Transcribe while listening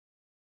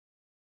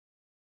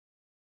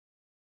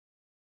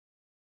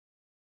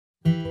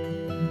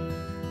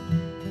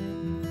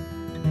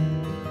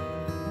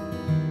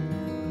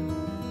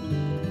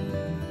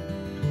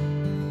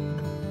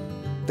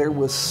There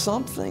was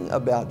something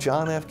about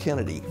John F.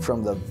 Kennedy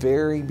from the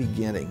very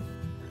beginning.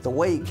 The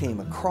way he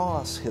came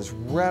across, his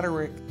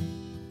rhetoric,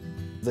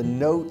 the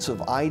notes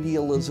of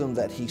idealism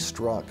that he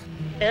struck.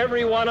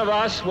 Every one of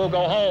us will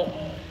go home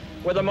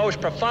with the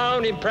most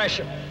profound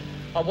impression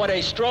of what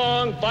a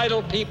strong,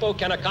 vital people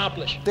can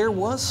accomplish. There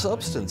was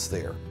substance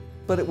there,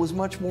 but it was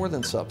much more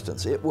than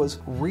substance. It was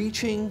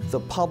reaching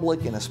the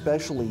public and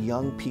especially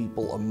young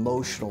people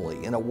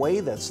emotionally in a way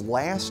that's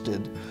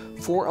lasted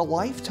for a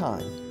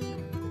lifetime.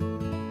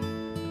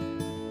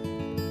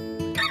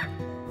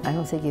 I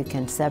don't think you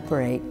can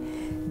separate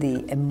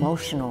the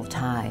emotional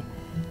tie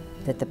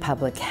that the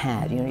public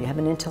had. You know, you have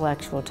an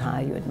intellectual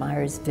tie, you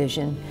admire his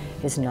vision,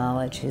 his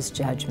knowledge, his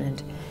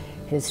judgment,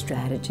 his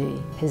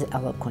strategy, his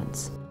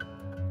eloquence.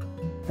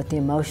 But the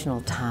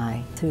emotional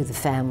tie through the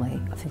family,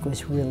 I think,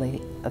 was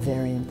really a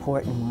very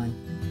important one.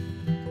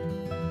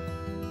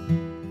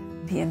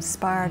 He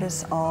inspired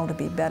us all to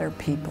be better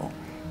people.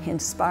 He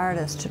inspired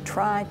us to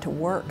try to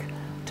work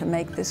to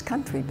make this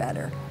country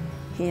better.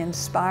 He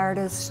inspired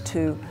us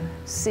to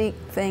seek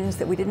things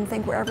that we didn't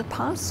think were ever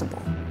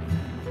possible.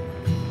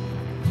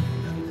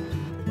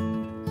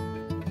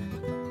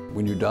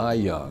 When you die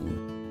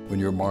young, when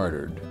you're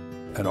martyred,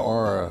 an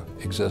aura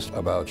exists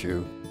about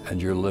you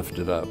and you're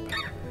lifted up.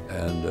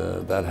 And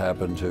that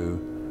happened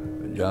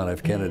to John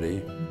F.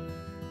 Kennedy,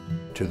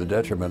 to the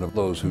detriment of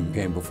those who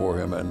came before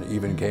him and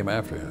even came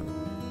after him.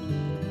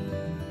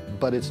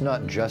 But it's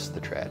not just the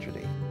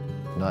tragedy,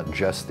 not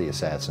just the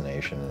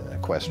assassination and the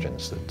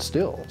questions that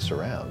still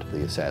surround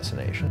the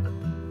assassination.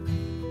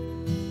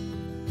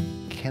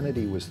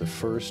 Kennedy was the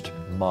first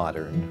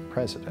modern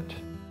president.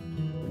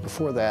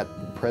 Before that,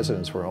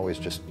 presidents were always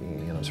just,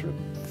 you know, sort of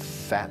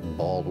fat,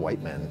 bald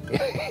white men.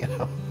 You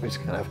know, it was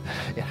kind of,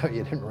 you know,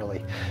 you didn't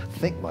really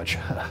think much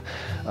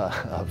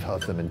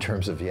of them in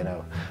terms of, you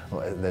know,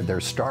 their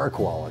star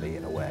quality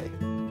in a way.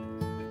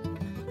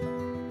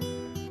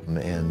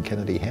 And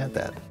Kennedy had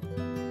that.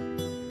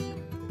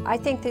 I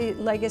think the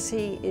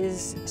legacy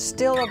is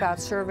still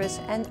about service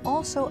and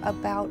also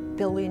about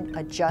building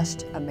a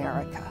just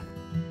America,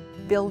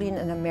 building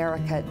an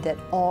America that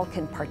all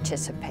can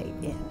participate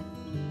in.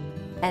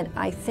 And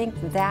I think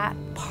that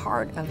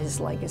part of his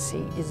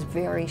legacy is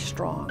very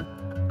strong.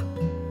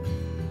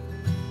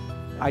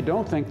 I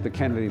don't think the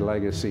Kennedy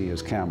legacy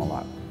is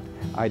Camelot.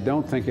 I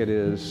don't think it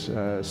is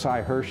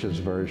Cy Hersh's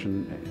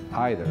version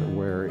either,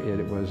 where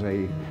it was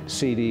a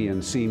seedy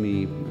and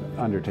seamy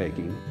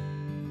undertaking.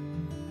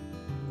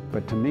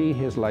 But to me,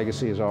 his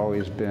legacy has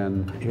always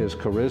been his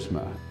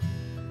charisma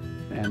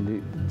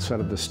and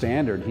sort of the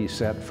standard he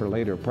set for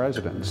later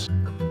presidents.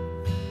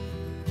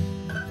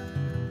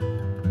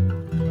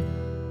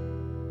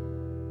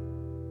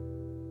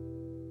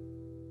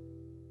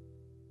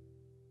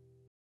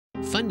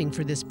 Funding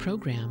for this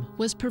program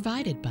was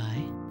provided by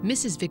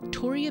Mrs.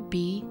 Victoria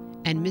B.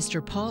 and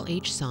Mr. Paul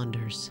H.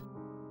 Saunders,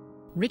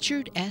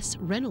 Richard S.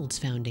 Reynolds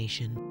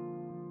Foundation,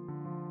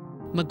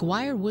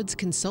 McGuire Woods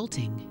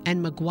Consulting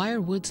and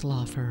McGuire Woods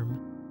Law Firm.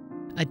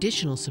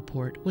 Additional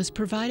support was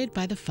provided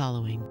by the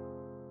following: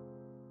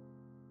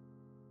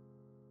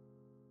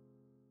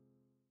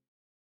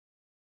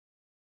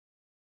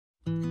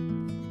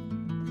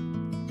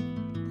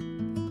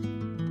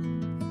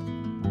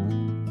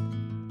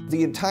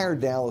 The entire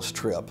Dallas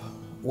trip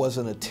was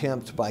an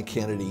attempt by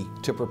Kennedy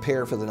to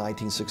prepare for the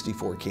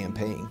 1964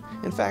 campaign.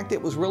 In fact,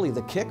 it was really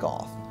the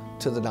kickoff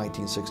to the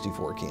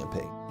 1964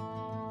 campaign.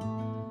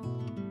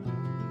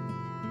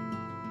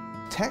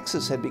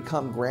 Texas had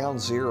become ground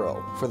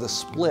zero for the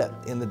split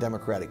in the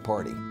Democratic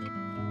Party.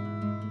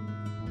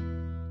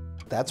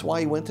 That's why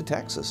he went to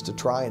Texas, to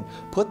try and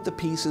put the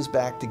pieces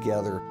back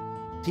together.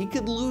 He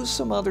could lose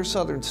some other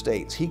southern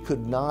states. He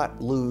could not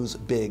lose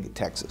big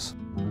Texas.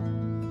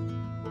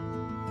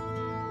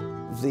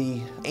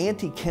 The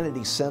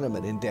anti-Kennedy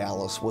sentiment in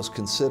Dallas was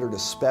considered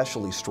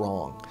especially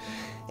strong.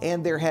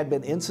 And there had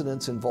been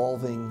incidents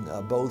involving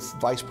both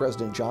Vice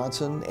President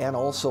Johnson and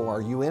also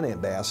our UN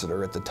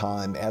ambassador at the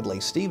time, Adlai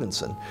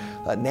Stevenson,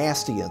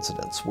 nasty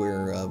incidents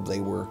where they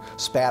were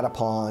spat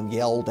upon,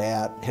 yelled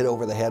at, hit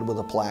over the head with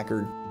a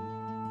placard.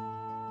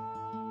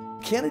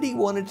 Kennedy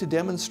wanted to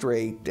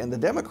demonstrate, and the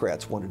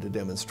Democrats wanted to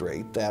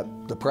demonstrate, that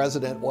the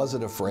president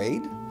wasn't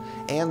afraid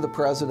and the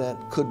president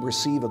could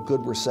receive a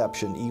good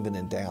reception even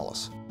in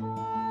Dallas.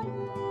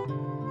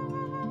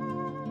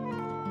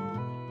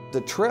 The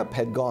trip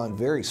had gone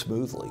very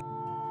smoothly.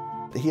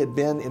 He had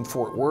been in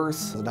Fort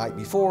Worth the night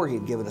before. He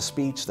had given a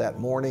speech that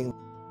morning.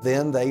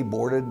 Then they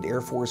boarded Air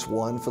Force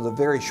One for the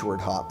very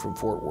short hop from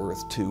Fort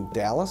Worth to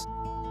Dallas.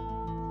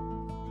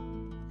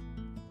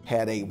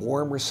 Had a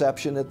warm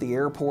reception at the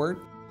airport.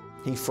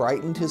 He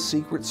frightened his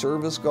Secret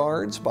Service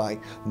guards by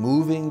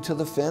moving to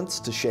the fence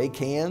to shake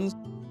hands.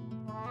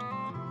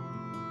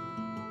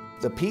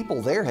 The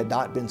people there had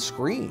not been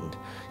screened.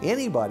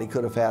 Anybody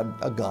could have had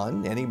a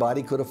gun,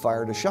 anybody could have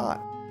fired a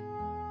shot.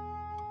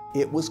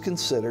 It was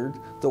considered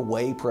the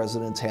way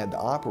presidents had to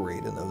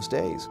operate in those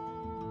days.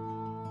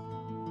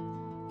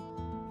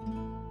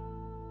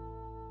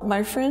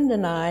 My friend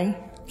and I,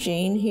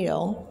 Jean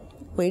Hill,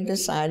 we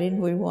decided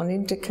we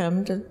wanted to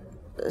come to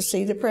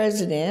see the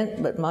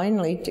president, but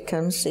mainly to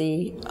come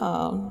see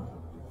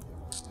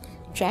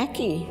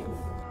Jackie.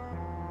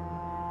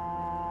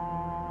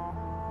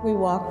 We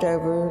walked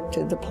over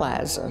to the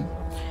plaza.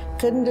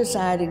 Couldn't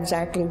decide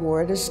exactly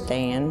where to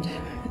stand,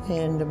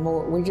 and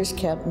we just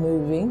kept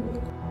moving.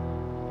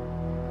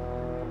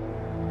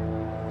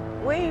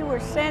 We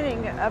were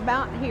standing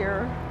about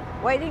here,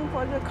 waiting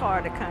for the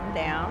car to come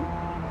down.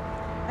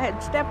 I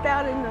had stepped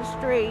out in the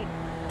street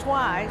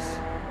twice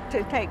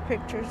to take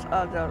pictures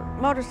of the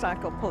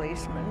motorcycle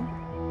policeman.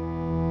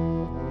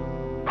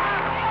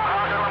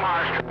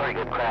 Pretty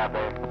good crowd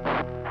there.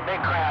 Big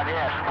crowd,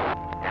 yes.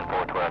 And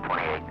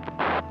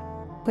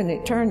 41228. When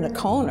it turned the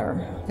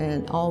corner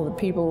and all the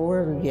people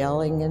were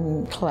yelling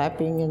and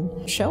clapping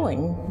and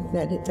showing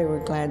that they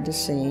were glad to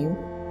see him,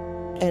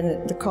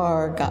 and the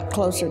car got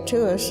closer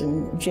to us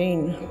and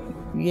Jean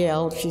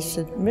yelled, she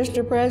said,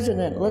 "Mr.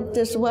 President, look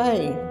this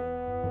way."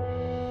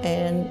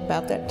 And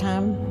about that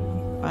time,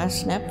 I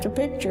snapped a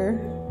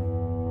picture.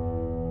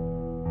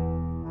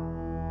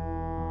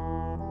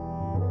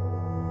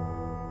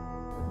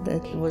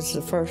 That was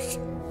the first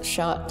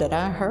shot that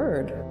I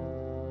heard.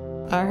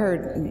 I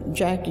heard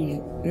Jackie,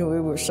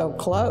 we were so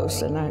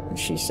close, and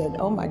she said,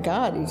 "Oh my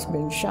God, he's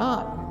been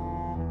shot."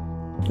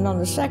 And on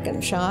the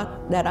second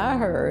shot that I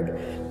heard,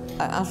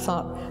 I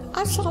thought,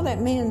 I saw that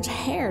man's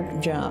hair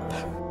jump.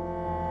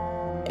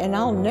 And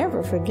I'll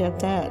never forget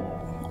that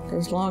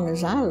as long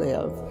as I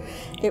live.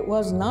 It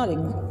was not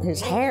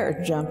his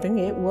hair jumping,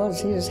 it was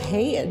his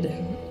head.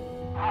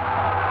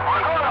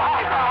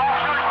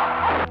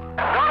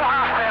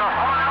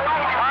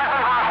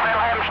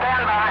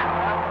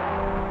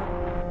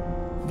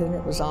 Then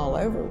it was all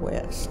over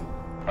with.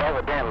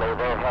 Evidently,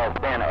 there has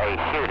been a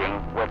shooting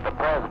with the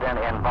president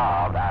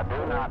involved. I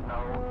do not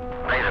know.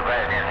 Maybe the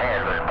president's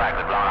head was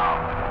practically blown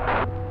off.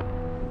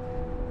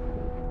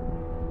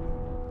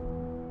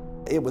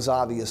 It was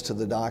obvious to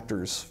the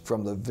doctors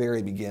from the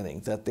very beginning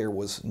that there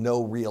was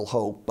no real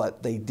hope,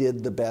 but they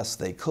did the best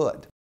they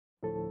could.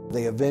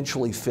 They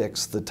eventually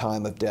fixed the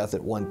time of death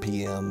at 1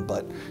 p.m.,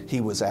 but he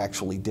was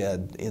actually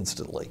dead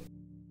instantly.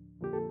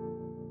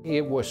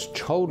 It was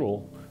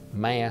total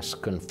mass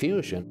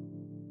confusion.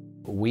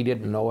 We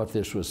didn't know if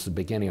this was the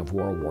beginning of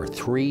World War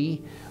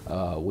III.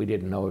 We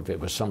didn't know if it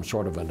was some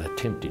sort of an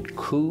attempted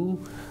coup.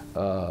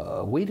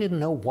 We didn't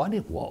know what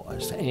it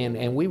was.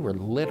 And we were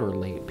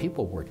literally,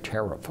 people were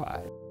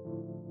terrified.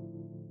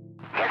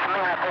 Yes, the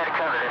man up there to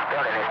cover this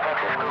building is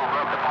Texas School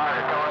broke the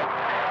depository.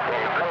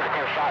 And if those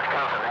two shots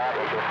come from that,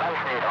 if you're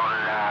facing it on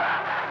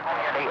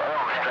the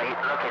Elm Street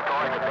looking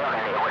towards the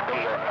building, it would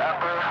be your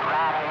upper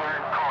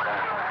right-hand corner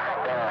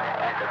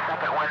at the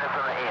second window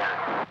from the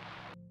end.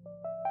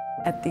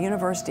 At the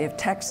University of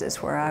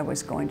Texas, where I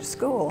was going to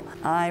school,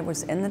 I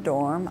was in the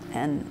dorm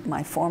and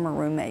my former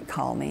roommate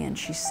called me and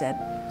she said,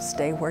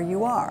 "Stay where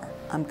you are.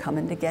 I'm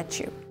coming to get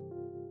you."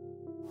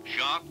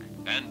 Shock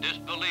and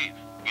disbelief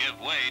give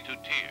way to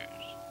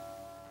tears.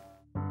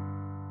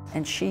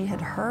 And she had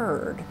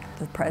heard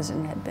the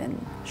president had been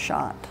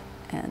shot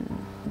in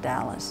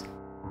Dallas.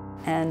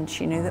 And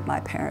she knew that my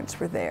parents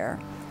were there.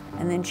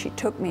 And then she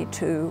took me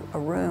to a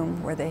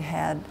room where they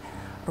had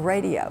a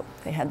radio.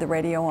 They had the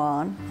radio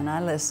on, and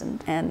I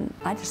listened, and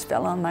I just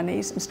fell on my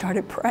knees and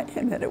started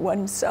praying that it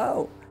wasn't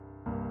so.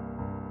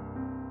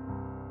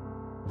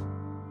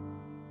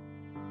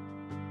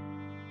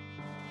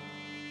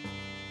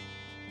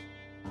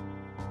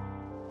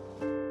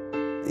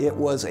 It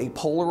was a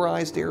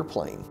polarized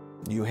airplane.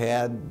 You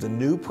had the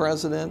new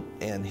president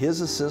and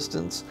his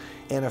assistants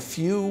and a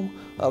few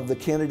of the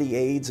Kennedy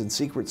aides and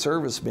Secret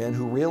Service men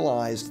who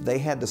realized they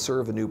had to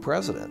serve a new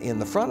president. In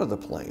the front of the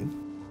plane,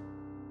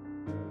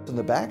 in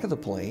the back of the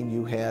plane,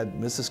 you had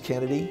Mrs.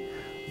 Kennedy,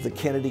 the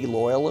Kennedy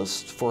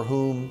loyalist, for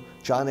whom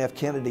John F.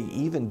 Kennedy,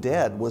 even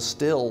dead, was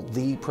still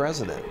the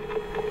president.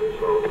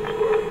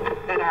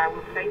 That I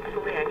will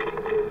faithfully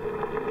execute.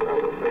 I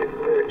will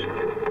faithfully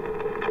execute.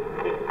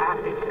 The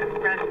office of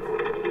President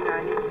of the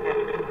United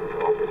States. The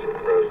office of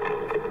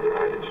President of the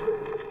United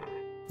States.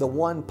 The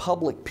one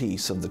public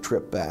piece of the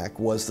trip back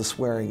was the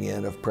swearing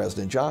in of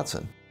President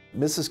Johnson.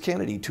 Mrs.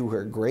 Kennedy, to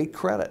her great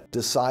credit,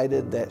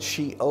 decided that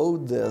she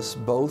owed this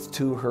both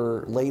to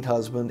her late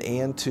husband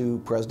and to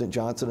President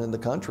Johnson and the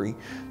country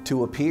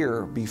to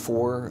appear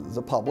before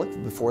the public,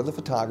 before the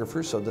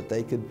photographers, so that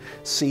they could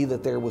see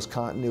that there was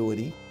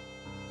continuity.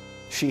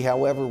 She,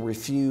 however,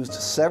 refused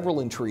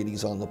several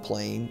entreaties on the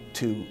plane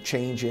to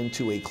change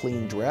into a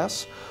clean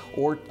dress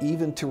or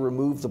even to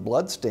remove the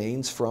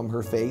bloodstains from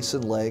her face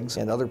and legs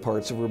and other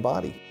parts of her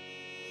body.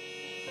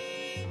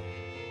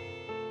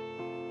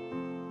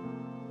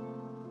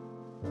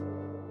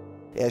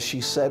 As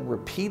she said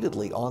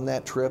repeatedly on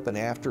that trip and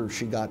after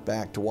she got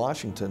back to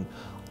Washington,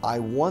 "I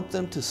want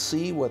them to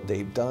see what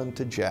they've done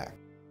to Jack."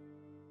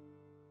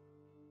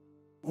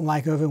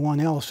 Like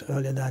everyone else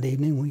earlier that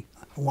evening, we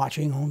were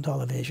watching on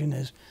television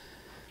as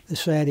the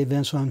sad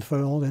events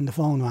unfurled and the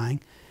phone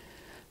rang.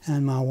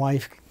 And my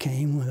wife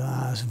came with her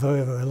eyes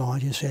very, very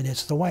large and said,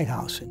 "It's the White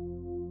House."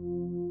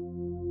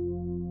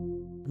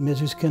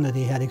 Mrs.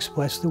 Kennedy had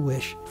expressed the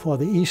wish for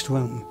the East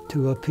Room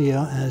to appear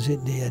as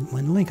it did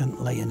when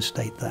Lincoln lay in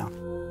state there.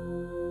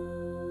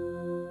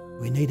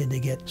 We needed to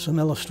get some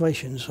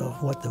illustrations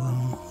of what the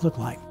room looked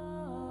like.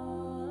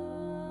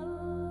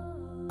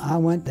 I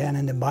went down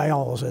in the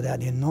bowels of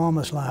that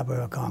enormous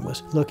Library of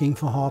Congress looking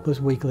for Harper's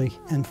Weekly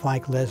and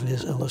Frank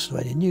Leslie's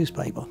illustrated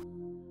newspaper.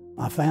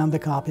 I found the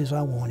copies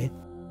I wanted.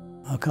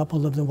 A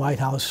couple of the White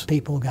House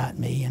people got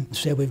me and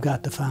said, we've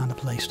got to find a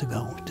place to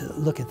go to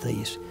look at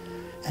these.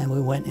 And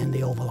we went in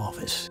the Oval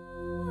Office.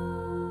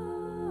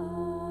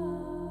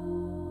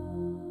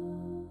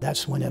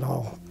 That's when it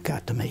all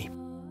got to me,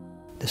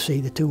 to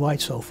see the two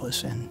white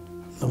sofas and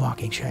the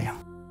rocking chair.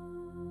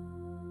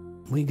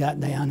 We got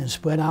down and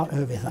spread out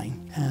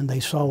everything, and they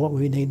saw what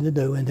we needed to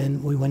do, and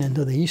then we went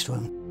into the East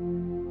Room.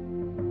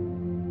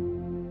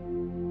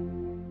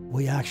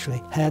 We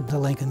actually had the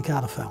Lincoln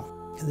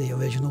catafalque, the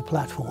original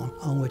platform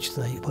on which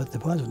they put the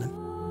president.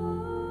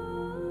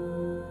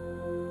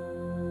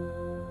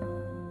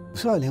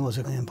 Certainly it was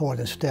an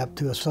important step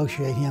to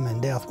associate him in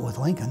death with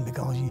Lincoln,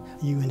 because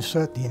you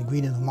insert the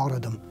ingredient of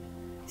martyrdom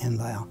in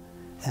there,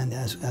 and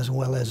as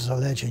well as the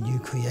legend you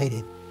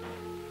created.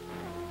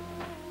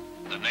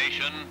 The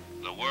nation,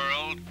 the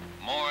world,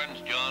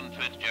 mourns John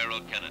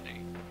Fitzgerald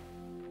Kennedy.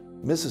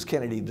 Mrs.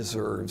 Kennedy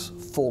deserves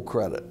full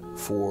credit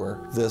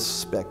for this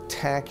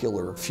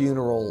spectacular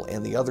funeral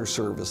and the other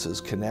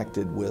services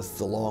connected with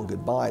the long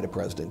goodbye to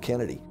President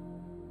Kennedy.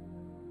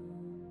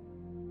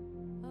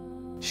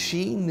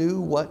 She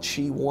knew what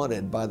she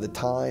wanted by the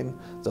time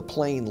the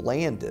plane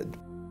landed.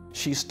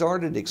 She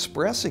started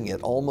expressing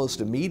it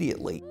almost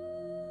immediately.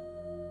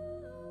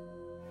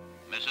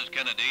 Mrs.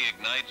 Kennedy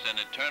ignites an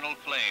eternal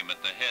flame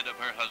at the head of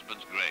her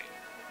husband's grave.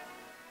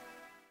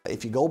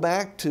 If you go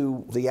back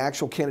to the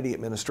actual Kennedy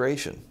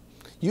administration,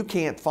 you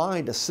can't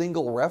find a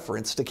single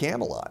reference to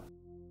Camelot.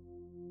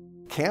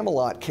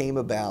 Camelot came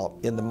about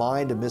in the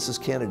mind of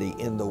Mrs. Kennedy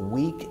in the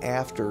week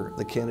after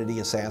the Kennedy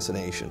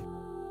assassination.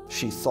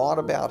 She thought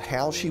about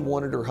how she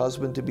wanted her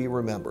husband to be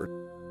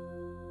remembered.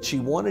 She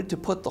wanted to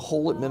put the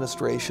whole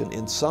administration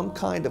in some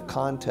kind of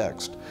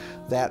context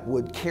that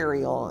would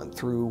carry on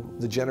through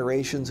the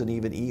generations and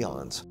even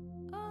eons.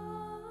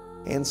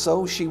 And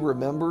so she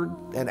remembered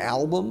an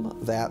album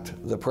that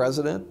the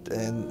President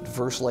and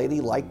First Lady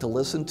liked to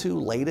listen to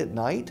late at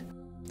night,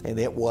 and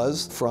it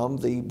was from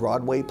the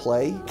Broadway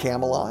play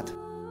Camelot.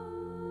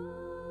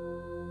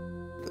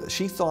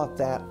 She thought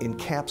that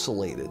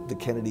encapsulated the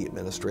Kennedy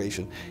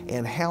administration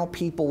and how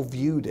people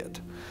viewed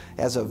it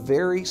as a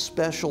very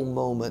special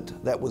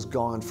moment that was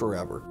gone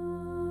forever.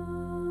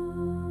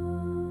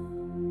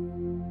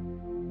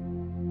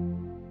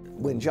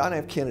 When John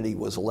F. Kennedy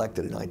was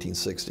elected in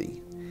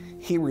 1960,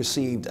 he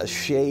received a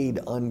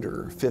shade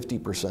under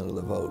 50% of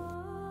the vote.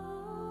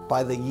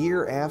 By the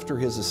year after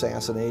his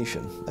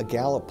assassination, a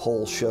Gallup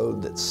poll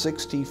showed that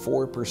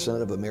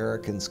 64% of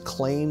Americans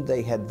claimed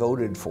they had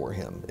voted for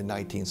him in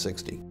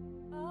 1960.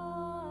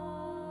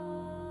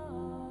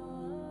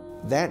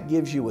 That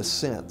gives you a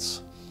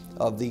sense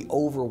of the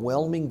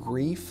overwhelming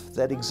grief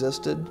that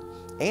existed,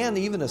 and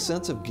even a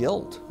sense of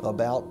guilt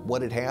about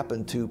what had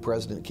happened to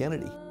President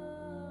Kennedy.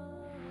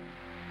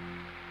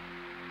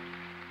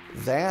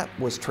 That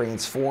was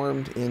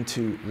transformed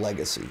into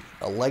legacy,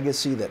 a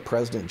legacy that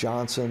President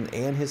Johnson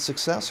and his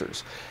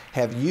successors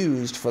have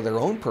used for their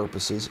own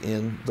purposes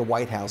in the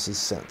White House's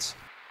since.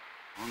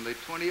 On the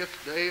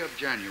 20th day of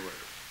January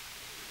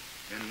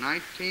in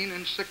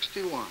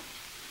 1961,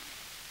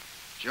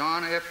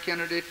 John F.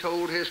 Kennedy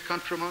told his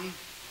countrymen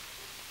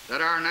that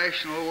our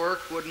national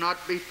work would not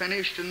be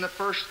finished in the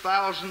first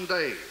 1,000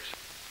 days,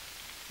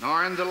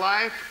 nor in the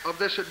life of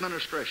this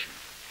administration,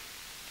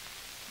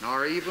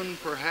 nor even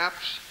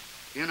perhaps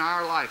in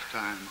our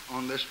lifetime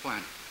on this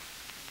planet.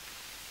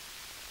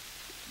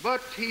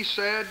 But he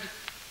said,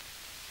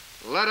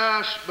 let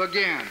us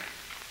begin.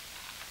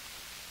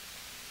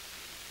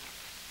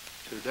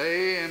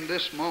 Today, in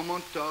this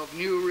moment of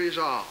new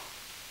resolve,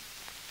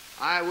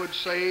 I would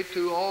say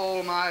to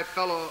all my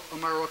fellow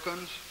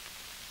Americans,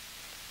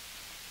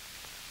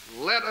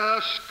 let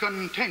us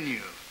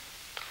continue.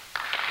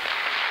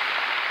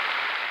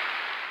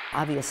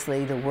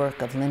 Obviously, the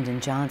work of Lyndon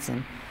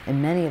Johnson and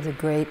many of the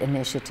great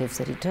initiatives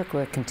that he took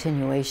were a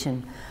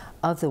continuation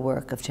of the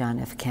work of John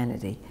F.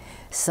 Kennedy,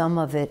 some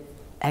of it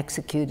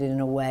executed in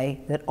a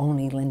way that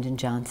only Lyndon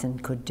Johnson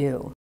could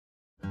do.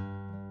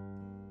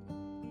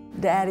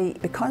 Daddy,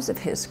 because of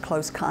his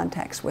close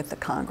contacts with the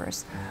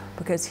Congress,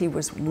 because he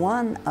was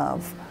one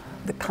of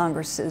the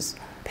Congress's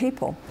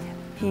people,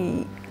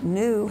 he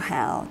knew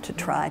how to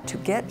try to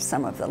get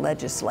some of the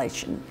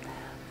legislation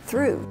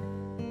through.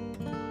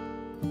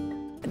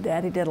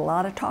 Daddy did a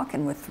lot of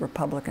talking with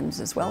Republicans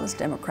as well as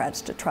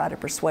Democrats to try to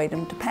persuade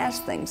them to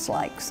pass things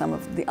like some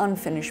of the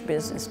unfinished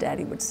business,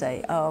 Daddy would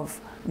say, of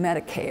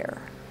Medicare,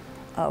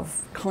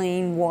 of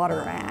Clean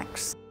Water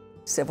Acts,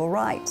 civil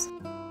rights.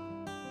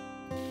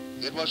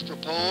 It was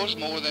proposed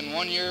more than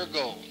 1 year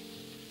ago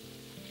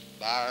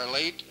by our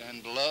late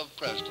and beloved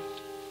President,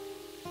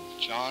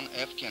 John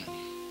F. Kennedy.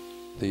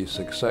 The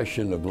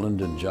succession of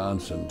Lyndon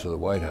Johnson to the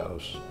White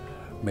House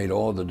made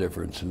all the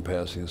difference in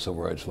passing the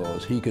civil rights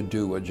laws. He could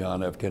do what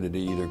John F.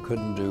 Kennedy either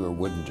couldn't do or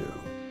wouldn't do.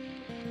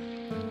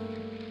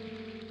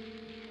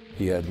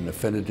 He had an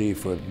affinity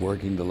for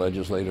working the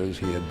legislators.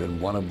 He had been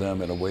one of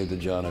them in a way that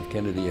John F.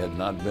 Kennedy had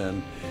not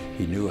been.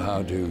 He knew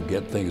how to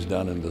get things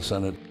done in the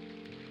Senate.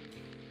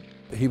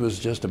 He was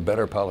just a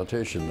better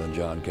politician than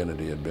John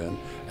Kennedy had been,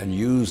 and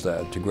used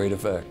that to great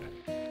effect.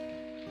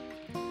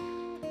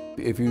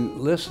 If you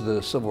list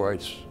the civil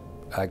rights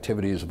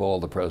activities of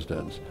all the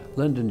presidents,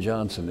 Lyndon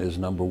Johnson is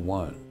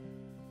 #1.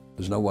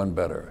 There's no one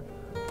better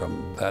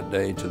from that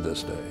day to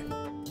this day.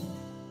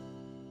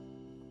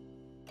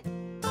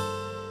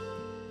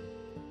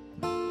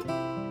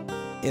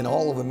 In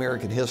all of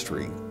American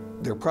history,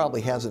 there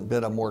probably hasn't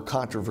been a more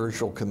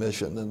controversial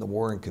commission than the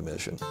Warren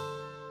Commission.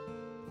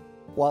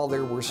 While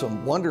there were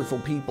some wonderful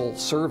people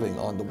serving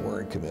on the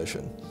Warren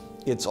Commission,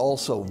 it's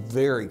also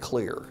very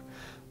clear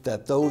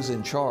that those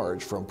in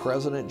charge, from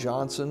President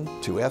Johnson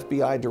to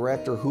FBI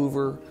Director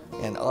Hoover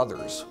and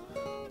others,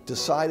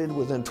 decided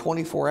within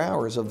 24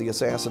 hours of the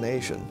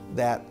assassination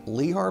that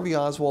Lee Harvey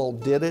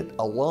Oswald did it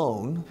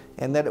alone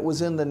and that it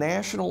was in the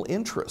national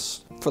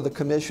interest for the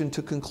commission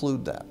to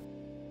conclude that.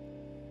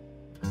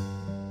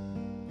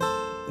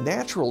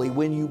 Naturally,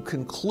 when you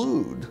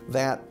conclude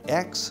that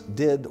X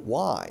did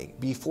Y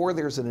before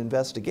there's an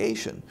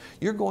investigation,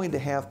 you're going to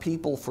have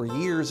people for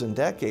years and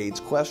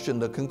decades question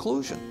the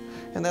conclusion.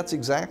 And that's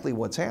exactly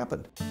what's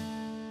happened.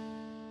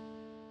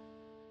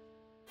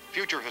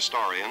 Future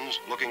historians,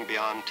 looking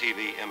beyond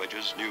TV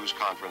images, news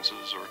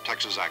conferences, or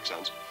Texas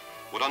accents,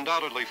 would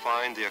undoubtedly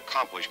find the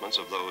accomplishments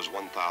of those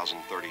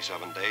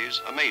 1,037 days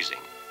amazing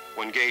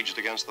when gauged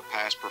against the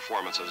past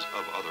performances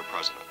of other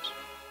presidents.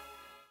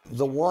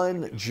 The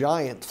one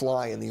giant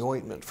fly in the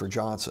ointment for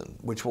Johnson,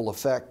 which will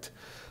affect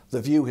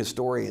the view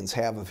historians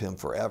have of him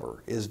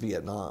forever, is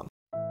Vietnam.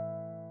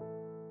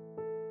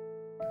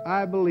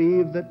 I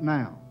believe that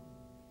now,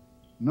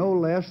 no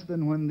less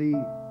than when the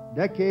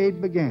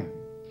decade began,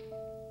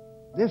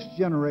 this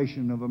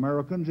generation of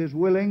Americans is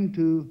willing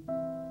to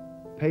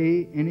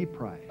pay any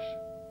price,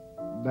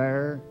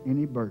 bear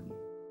any burden.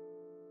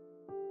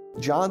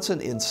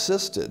 Johnson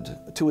insisted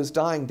to his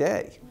dying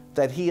day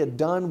that he had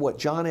done what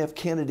John F.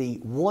 Kennedy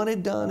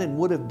wanted done and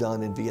would have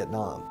done in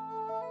Vietnam.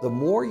 The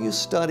more you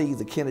study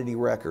the Kennedy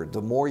record,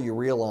 the more you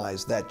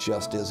realize that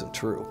just isn't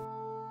true.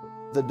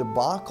 The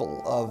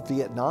debacle of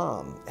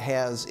Vietnam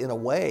has, in a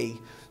way,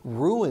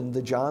 ruined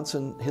the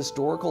Johnson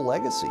historical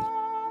legacy.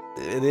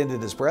 It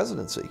ended his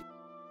presidency.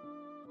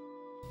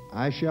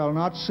 I shall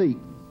not seek,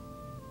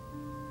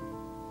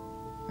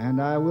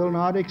 and I will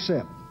not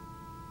accept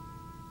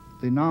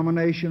the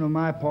nomination of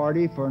my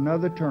party for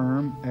another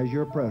term as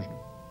your president.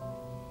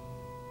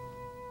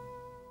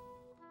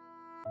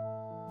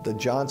 The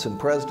Johnson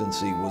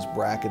presidency was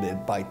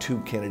bracketed by 2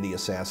 Kennedy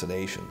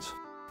assassinations.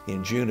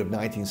 In June of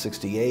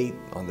 1968,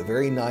 on the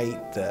very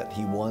night that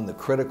he won the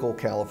critical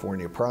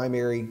California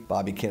primary,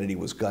 Bobby Kennedy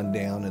was gunned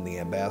down in the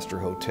Ambassador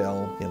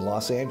Hotel in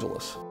Los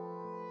Angeles.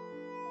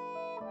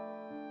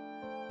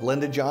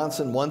 Lyndon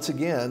Johnson once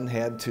again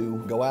had to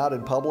go out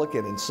in public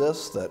and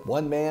insist that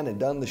one man had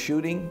done the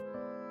shooting,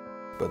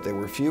 but there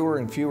were fewer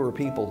and fewer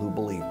people who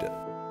believed it.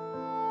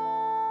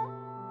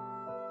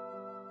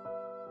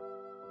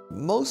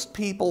 Most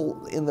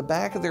people in the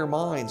back of their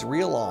minds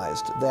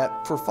realized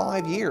that for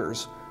 5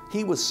 years,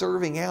 he was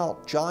serving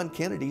out John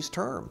Kennedy's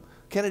term.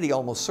 Kennedy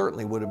almost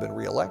certainly would have been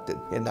reelected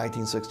in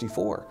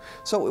 1964.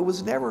 So it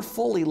was never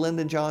fully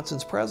Lyndon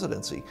Johnson's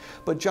presidency.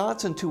 But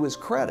Johnson, to his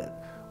credit,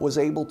 was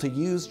able to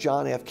use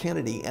John F.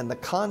 Kennedy and the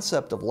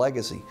concept of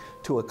legacy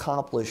to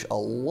accomplish a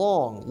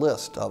long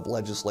list of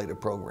legislative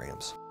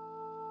programs.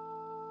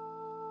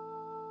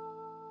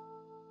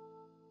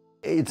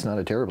 It's not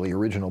a terribly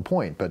original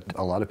point, but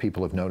a lot of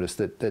people have noticed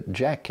that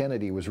Jack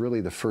Kennedy was really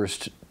the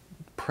first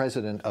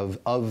president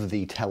of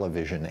the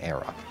television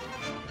era.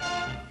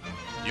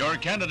 Your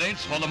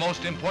candidates for the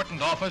most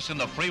important office in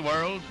the free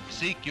world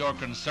seek your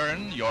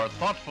concern, your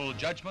thoughtful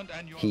judgment,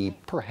 and your... He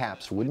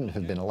perhaps wouldn't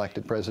have been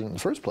elected president in the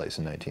first place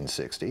in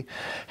 1960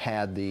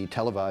 had the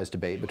televised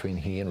debate between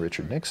he and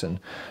Richard Nixon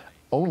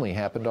only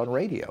happened on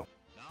radio.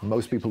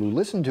 Most people who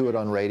listened to it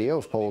on radio,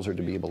 if polls are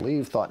to be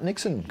believed, thought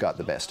Nixon got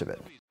the best of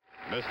it.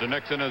 Mr.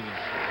 Nixon is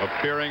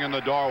appearing in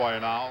the doorway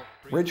now.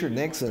 Richard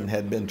Nixon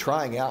had been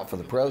trying out for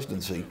the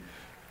presidency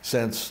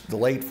since the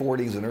late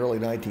 40s and early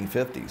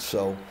 1950s.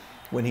 So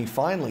when he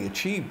finally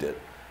achieved it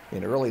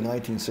in early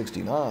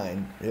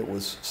 1969, it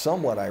was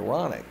somewhat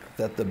ironic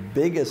that the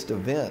biggest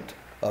event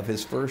of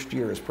his first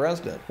year as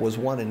president was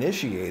one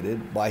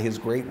initiated by his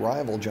great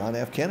rival John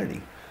F.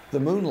 Kennedy, the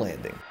moon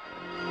landing.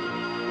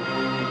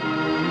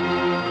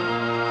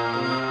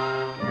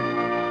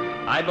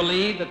 I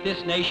believe that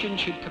this nation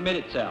should commit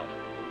itself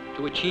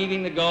to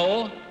achieving the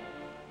goal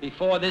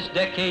before this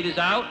decade is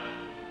out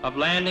of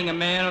landing a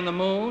man on the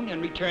moon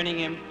and returning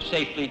him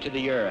safely to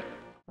the earth.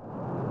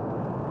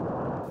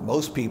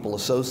 Most people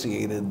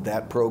associated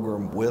that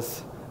program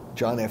with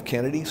John F.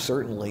 Kennedy.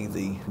 Certainly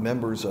the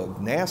members of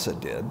NASA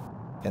did,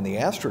 and the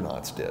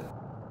astronauts did.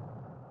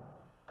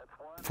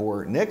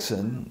 For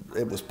Nixon,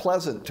 it was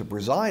pleasant to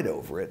preside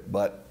over it,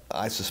 but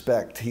I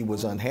suspect he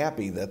was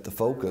unhappy that the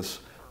focus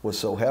was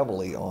so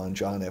heavily on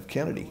John F.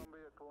 Kennedy.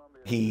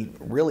 He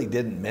really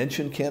didn't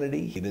mention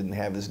Kennedy. He didn't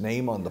have his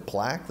name on the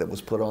plaque that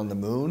was put on the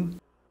moon.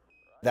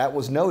 That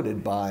was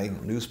noted by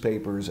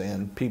newspapers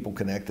and people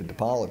connected to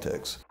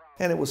politics.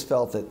 And it was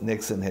felt that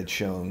Nixon had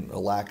shown a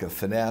lack of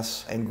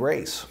finesse and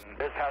grace.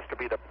 This has to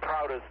be the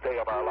proudest day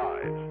of our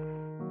lives.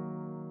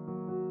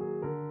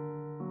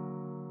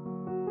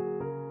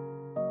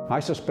 I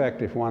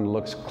suspect if one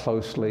looks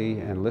closely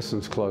and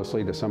listens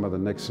closely to some of the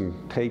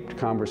Nixon taped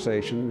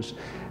conversations,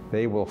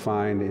 they will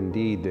find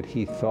indeed that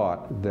he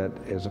thought that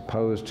as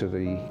opposed to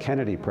the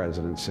Kennedy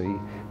presidency,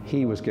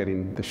 he was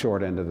getting the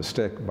short end of the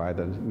stick by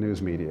the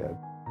news media.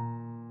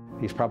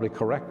 He's probably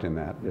correct in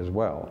that as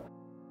well.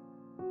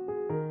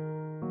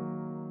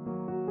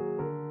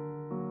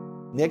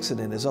 Nixon,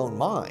 in his own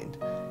mind,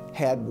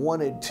 had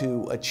wanted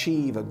to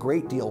achieve a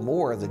great deal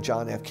more than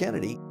John F.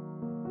 Kennedy.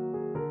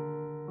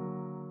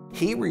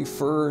 He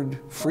referred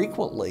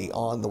frequently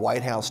on the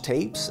White House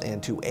tapes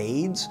and to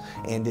aides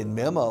and in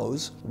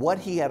memos what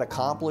he had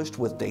accomplished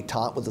with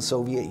Tait with the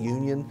Soviet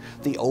Union,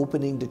 the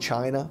opening to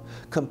China,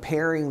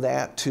 comparing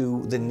that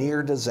to the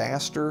near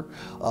disaster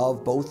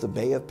of both the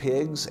Bay of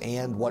Pigs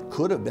and what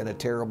could have been a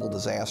terrible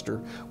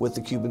disaster with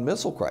the Cuban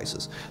Missile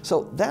Crisis.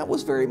 So that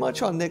was very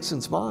much on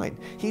Nixon's mind.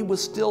 He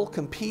was still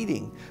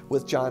competing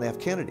with John F.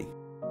 Kennedy.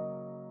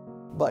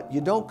 But you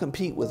don't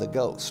compete with a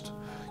ghost.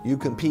 You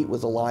compete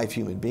with a live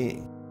human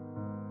being.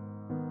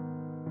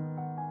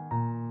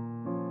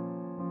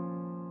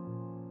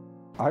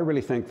 I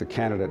really think the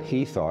candidate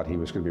he thought he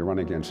was going to be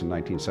running against in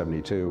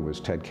 1972 was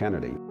Ted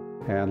Kennedy,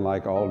 and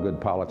like all good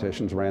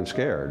politicians, ran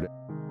scared.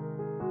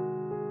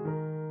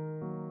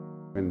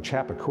 When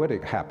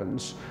Chappaquiddick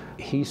happens,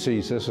 he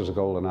sees this as a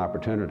golden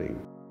opportunity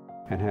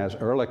and has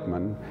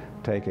Ehrlichman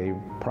take a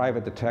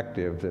private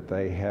detective that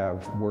they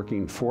have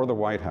working for the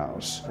White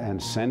House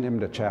and send him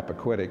to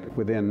Chappaquiddick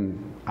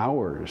within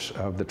hours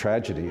of the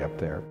tragedy up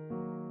there.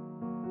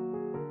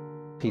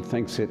 He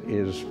thinks it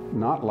is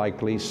not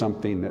likely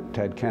something that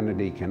Ted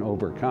Kennedy can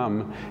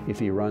overcome if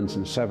he runs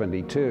in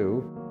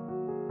 '72.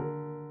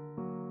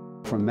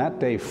 From that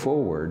day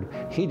forward,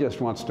 he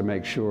just wants to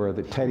make sure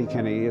that Teddy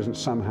Kennedy isn't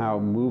somehow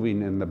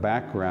moving in the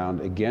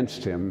background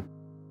against him.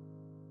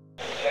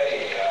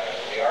 Teddy,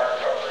 we are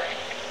covering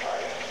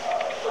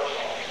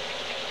personally.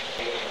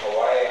 He was in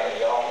Hawaii on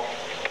his own.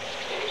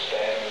 He was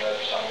staying at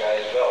some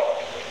guy's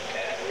villa,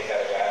 and we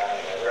had a guy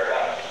on the river,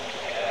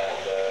 and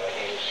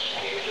he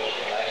was just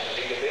as nice as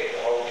he could be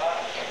the whole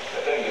time.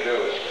 The thing to do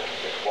is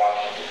just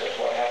watch him, because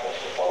what happens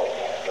to folks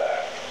like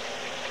that,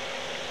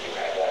 you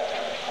have that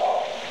kind of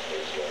problem,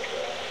 is that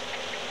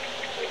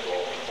they go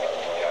quite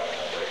a way up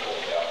and they go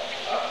down.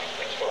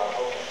 That's what I'm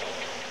hoping for.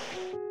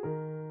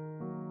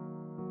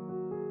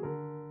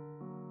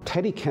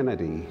 Teddy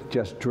Kennedy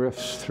just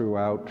drifts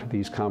throughout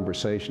these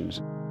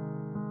conversations.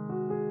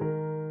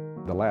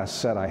 The last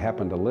set I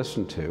happened to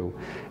listen to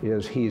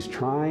is he's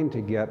trying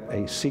to get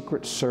a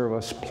Secret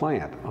Service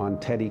plant on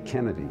Teddy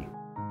Kennedy.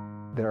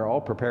 They're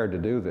all prepared to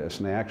do this,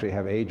 and they actually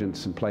have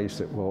agents in place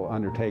that will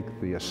undertake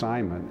the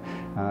assignment.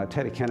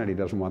 Teddy Kennedy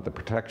doesn't want the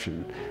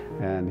protection,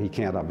 and he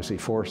can't obviously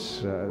force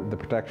the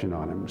protection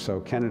on him. So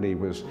Kennedy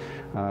was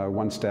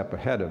one step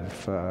ahead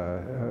of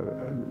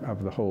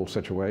the whole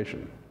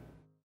situation.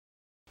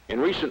 In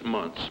recent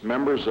months,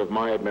 members of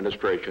my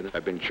administration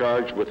have been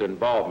charged with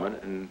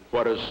involvement in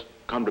what has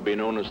come to be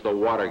known as the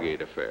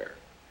Watergate affair.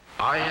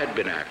 I had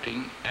been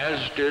acting,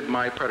 as did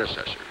my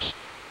predecessors,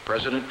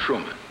 President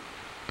Truman,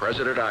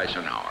 President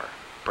Eisenhower,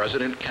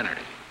 President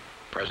Kennedy,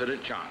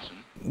 President Johnson.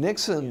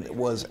 Nixon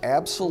was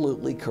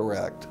absolutely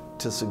correct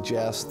to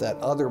suggest that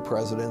other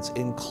presidents,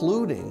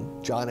 including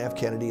John F.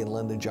 Kennedy and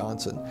Lyndon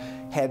Johnson,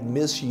 had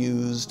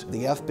misused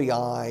the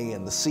FBI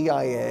and the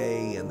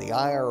CIA and the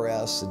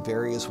IRS in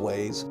various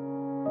ways.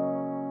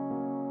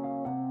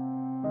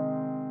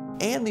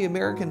 And the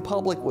American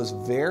public was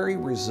very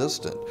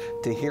resistant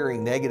to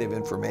hearing negative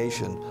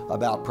information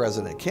about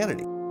President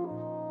Kennedy.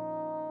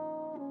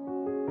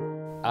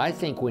 I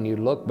think when you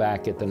look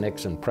back at the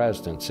Nixon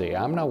presidency,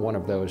 I'm not one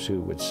of those who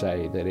would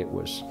say that it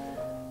was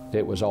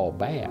all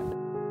bad.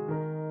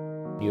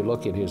 You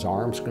look at his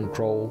arms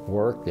control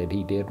work that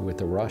he did with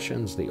the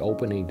Russians, the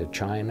opening to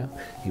China.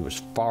 He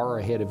was far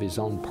ahead of his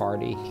own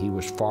party. He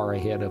was far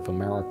ahead of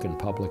American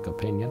public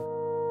opinion.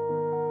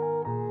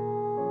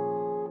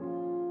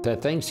 The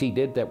things he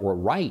did that were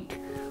right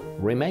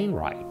remain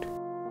right.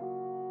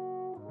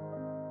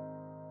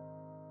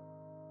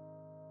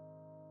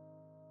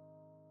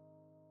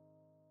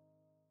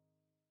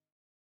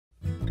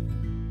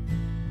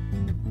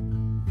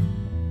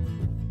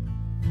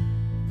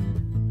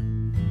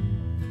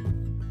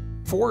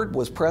 Ford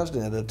was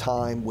president at a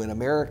time when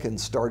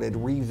Americans started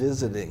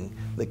revisiting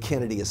the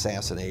Kennedy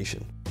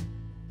assassination.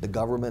 The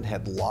government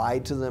had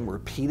lied to them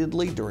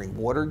repeatedly during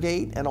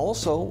Watergate and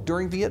also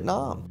during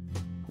Vietnam.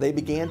 They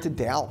began to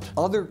doubt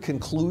other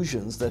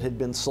conclusions that had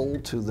been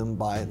sold to them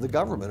by the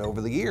government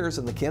over the years,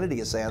 and the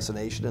Kennedy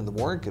assassination and the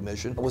Warren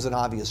Commission was an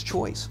obvious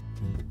choice.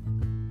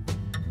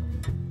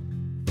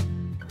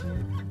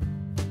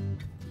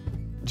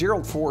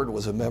 Gerald Ford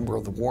was a member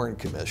of the Warren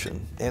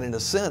Commission, and in a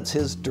sense,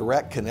 his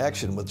direct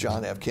connection with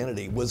John F.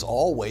 Kennedy was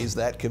always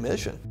that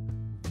commission.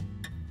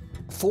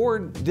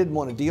 Ford didn't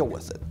want to deal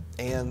with it,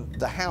 and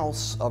the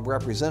House of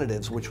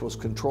Representatives, which was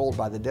controlled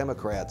by the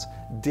Democrats,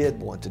 did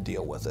want to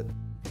deal with it.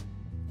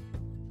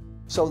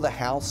 So the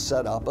House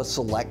set up a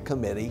select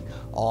committee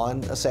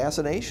on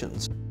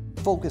assassinations,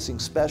 focusing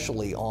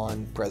specially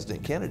on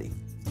President Kennedy.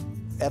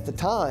 At the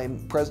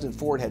time, President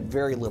Ford had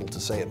very little to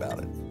say about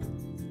it.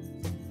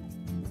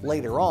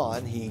 Later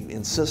on, he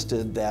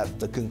insisted that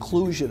the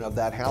conclusion of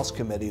that House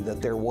committee that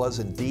there was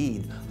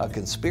indeed a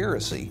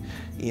conspiracy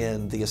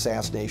in the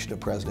assassination of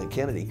President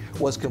Kennedy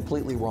was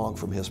completely wrong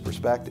from his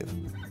perspective.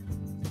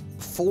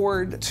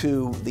 Ford,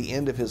 to the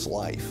end of his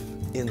life,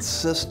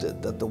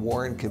 insisted that the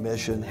Warren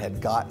Commission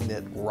had gotten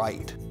it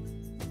right.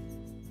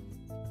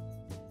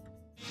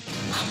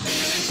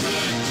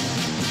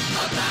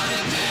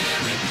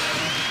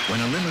 When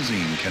a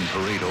limousine can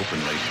parade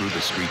openly through the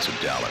streets of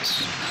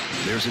Dallas,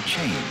 there's a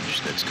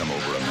change that's come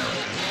over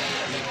America.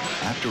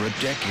 After a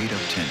decade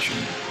of tension,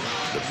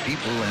 the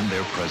people and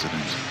their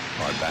president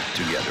are back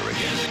together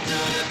again.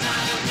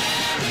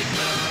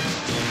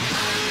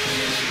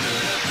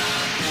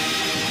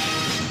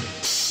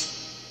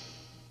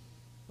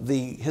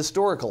 The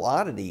historical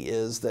oddity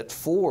is that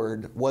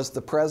Ford was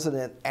the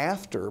president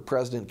after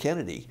President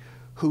Kennedy,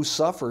 who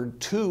suffered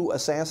 2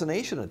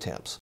 assassination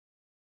attempts.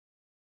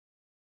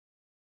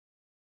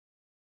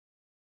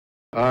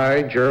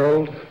 I,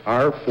 Gerald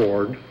R.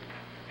 Ford,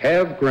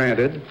 have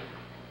granted,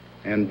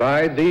 and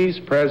by these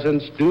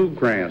presents do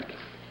grant,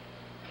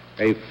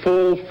 a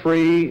full,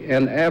 free,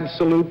 and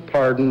absolute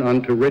pardon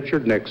unto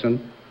Richard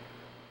Nixon.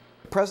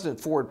 President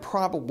Ford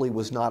probably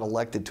was not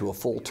elected to a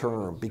full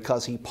term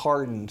because he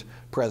pardoned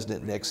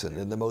President Nixon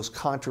in the most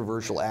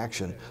controversial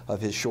action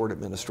of his short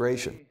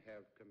administration.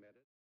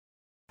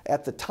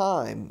 At the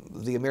time,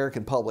 the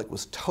American public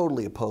was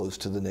totally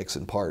opposed to the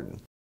Nixon pardon.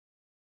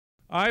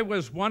 I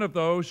was one of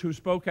those who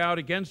spoke out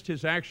against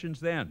his actions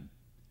then.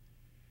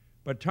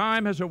 But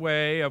time has a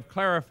way of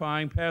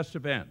clarifying past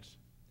events.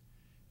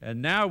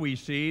 And now we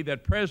see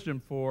that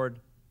President Ford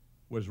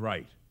was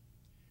right.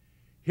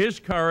 His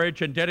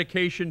courage and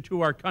dedication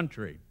to our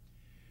country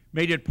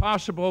made it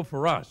possible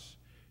for us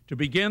to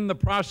begin the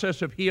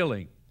process of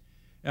healing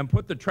and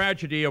put the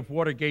tragedy of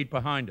Watergate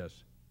behind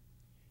us.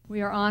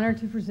 We are honored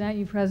to present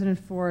you, President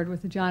Ford,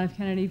 with the John F.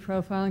 Kennedy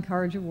Profile and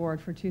Courage Award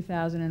for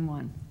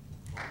 2001.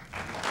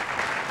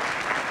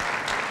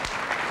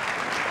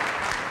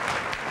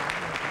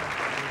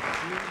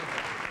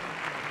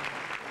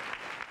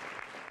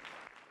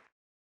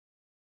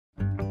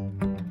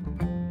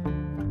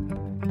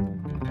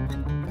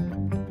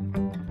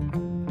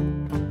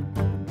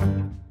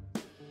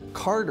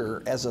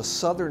 Carter, as a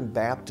Southern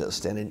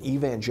Baptist and an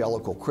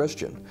evangelical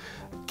Christian,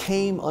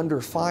 came under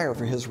fire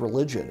for his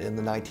religion in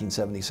the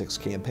 1976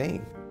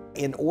 campaign.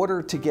 In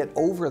order to get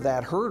over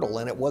that hurdle,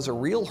 and it was a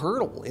real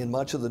hurdle in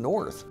much of the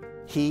North,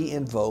 he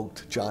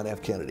invoked John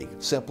F. Kennedy,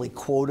 simply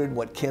quoted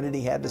what Kennedy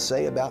had to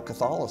say about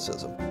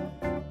Catholicism.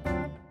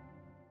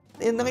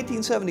 In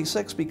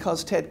 1976,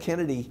 because Ted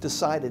Kennedy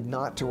decided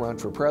not to run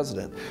for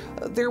president,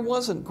 there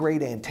wasn't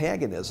great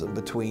antagonism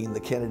between the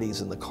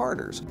Kennedys and the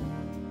Carters.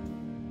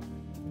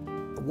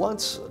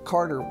 Once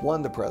Carter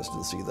won the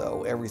presidency,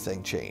 though,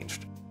 everything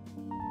changed.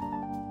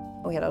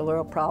 We had a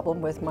little problem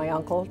with my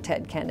uncle,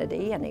 Ted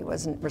Kennedy, and he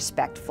wasn't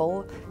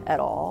respectful at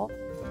all.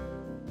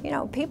 You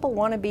know, people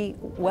want to be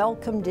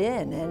welcomed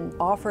in and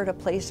offered a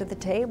place at the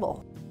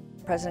table.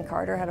 President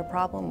Carter had a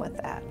problem with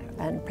that,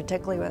 and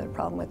particularly with a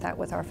problem with that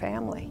with our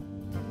family.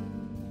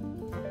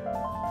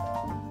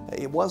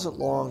 It wasn't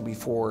long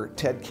before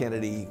Ted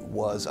Kennedy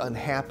was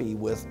unhappy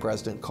with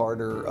President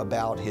Carter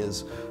about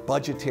his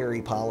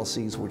budgetary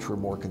policies, which were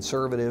more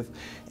conservative,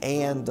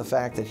 and the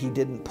fact that he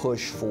didn't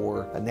push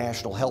for a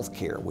national health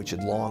care, which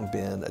had long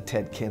been a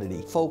Ted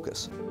Kennedy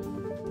focus.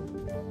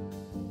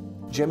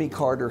 Jimmy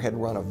Carter had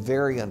run a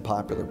very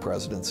unpopular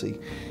presidency.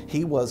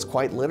 He was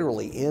quite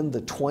literally in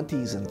the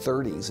 20s and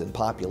 30s in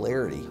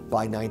popularity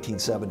by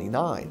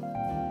 1979.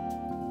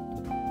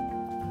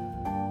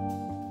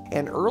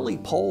 And early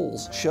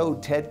polls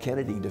showed Ted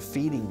Kennedy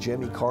defeating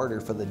Jimmy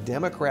Carter for the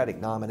Democratic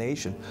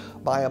nomination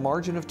by a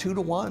margin of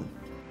 2-1.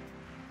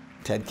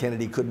 Ted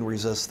Kennedy couldn't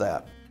resist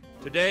that.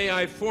 Today,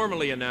 I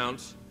formally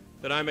announce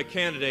that I'm a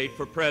candidate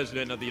for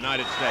President of the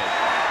United States.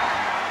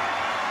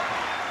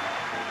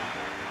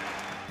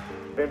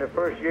 In the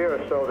first year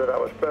or so that I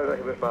was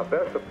president, he was my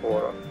best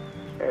supporter.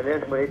 And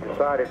then when he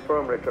decided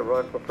firmly to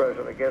run for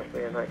president against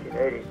me in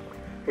 1980,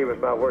 he was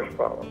my worst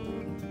problem.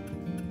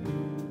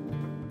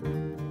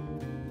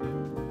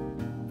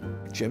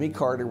 Jimmy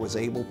Carter was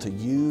able to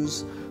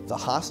use the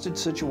hostage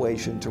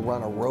situation to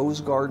run a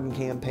Rose Garden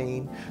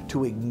campaign,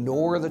 to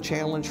ignore the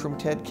challenge from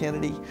Ted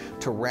Kennedy,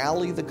 to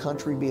rally the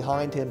country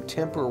behind him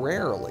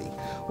temporarily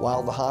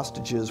while the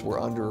hostages were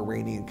under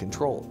Iranian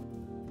control.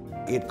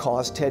 It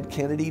caused Ted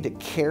Kennedy to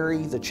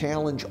carry the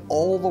challenge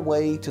all the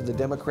way to the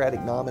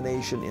Democratic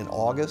nomination in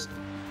August.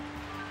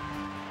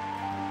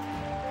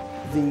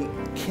 the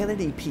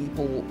Kennedy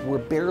people were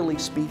barely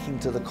speaking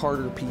to the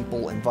Carter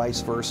people and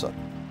vice versa.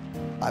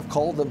 I've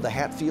called them the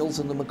Hatfields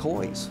and the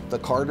McCoys, the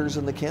Carters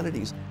and the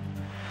Kennedys.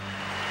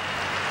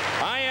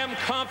 I am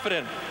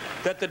confident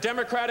that the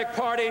Democratic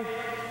Party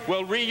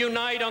will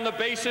reunite on the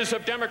basis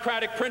of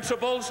democratic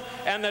principles,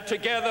 and that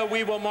together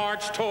we will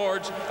march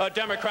towards a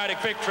Democratic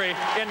victory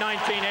in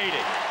 1980.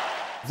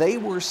 They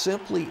were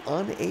simply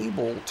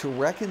unable to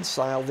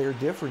reconcile their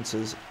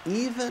differences,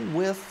 even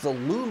with the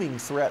looming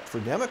threat for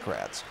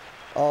Democrats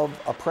of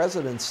a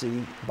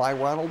presidency by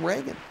Ronald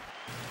Reagan.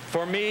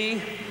 For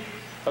me,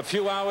 a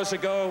few hours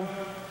ago,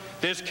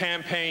 this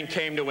campaign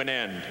came to an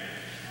end.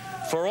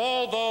 For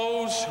all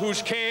those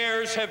whose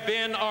cares have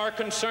been our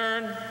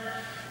concern,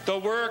 the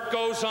work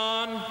goes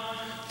on,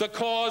 the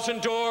cause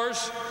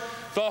endures,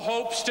 the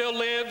hope still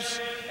lives,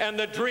 and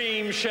the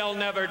dream shall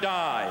never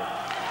die.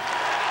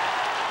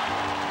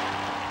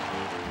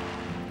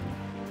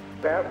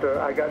 After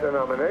I got the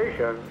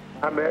nomination,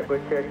 I met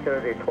with Ted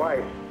Kennedy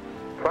twice,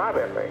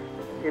 privately,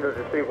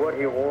 to see what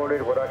he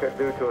wanted, what I could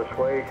do to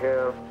assuage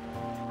him,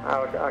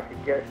 how I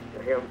could get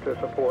him to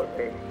support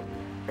me.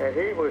 And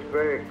he was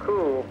very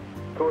cool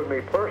toward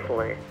me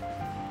personally.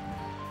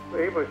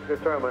 He was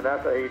determined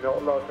after he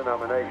lost the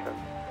nomination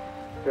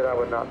that I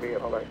would not be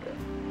elected.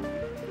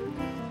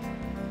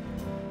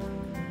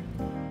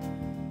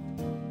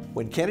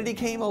 When Kennedy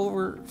came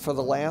over for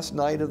the last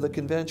night of the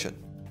convention,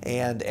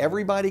 and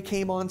everybody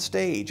came on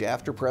stage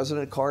after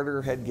President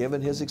Carter had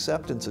given his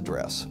acceptance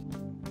address,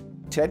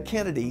 Ted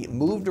Kennedy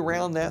moved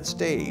around that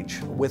stage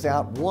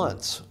without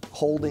once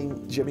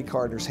holding Jimmy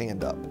Carter's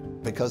hand up,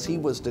 because he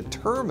was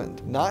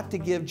determined not to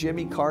give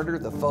Jimmy Carter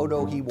the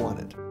photo he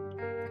wanted.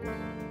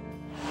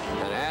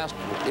 And asked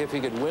if he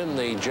could win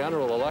the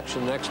general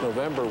election next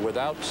November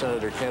without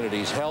Senator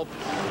Kennedy's help,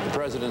 the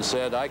president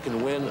said, "I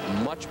can win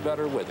much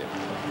better with him."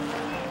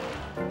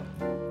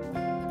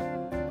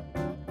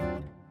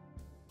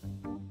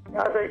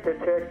 I think that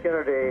Ted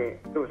Kennedy,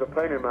 it was a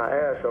pain in my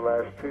ass the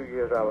last 2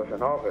 years I was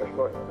in office,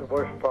 was the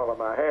worst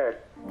problem I had.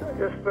 I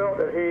just felt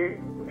that he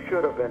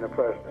should have been the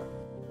president.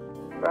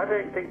 I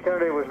think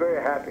Kennedy was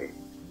very happy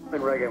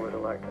when Reagan was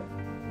elected.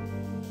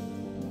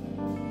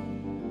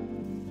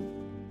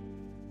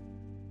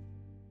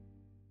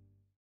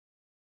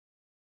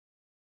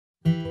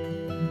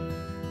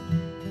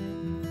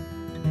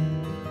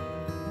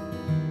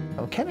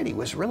 Kennedy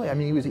was really, I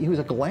mean, he was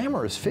a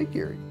glamorous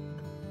figure.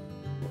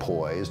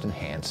 Poised and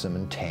handsome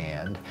and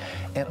tanned,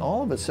 and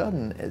all of a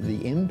sudden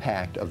the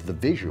impact of the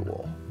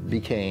visual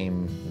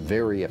became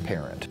very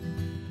apparent.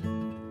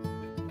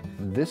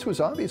 This was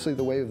obviously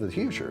the way of the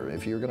future.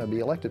 If you're going to be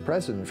elected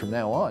president from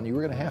now on, you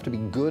were going to have to be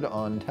good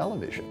on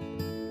television.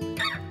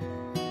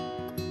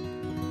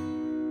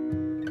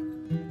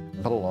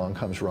 But along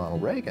comes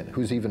Ronald Reagan,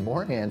 who's even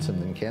more handsome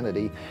than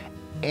Kennedy,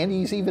 and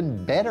he's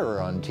even better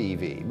on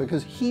TV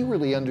because he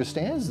really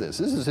understands this.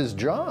 This is his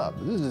job.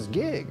 This is his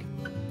gig.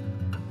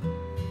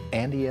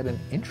 And he had an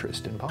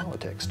interest in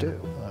politics, too.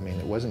 I mean,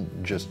 it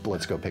wasn't just,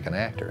 let's go pick an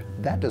actor.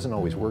 That doesn't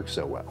always work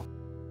so well.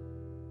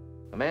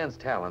 A man's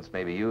talents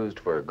may be used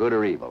for good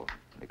or evil.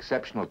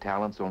 Exceptional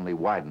talents only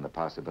widen the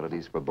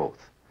possibilities for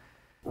both.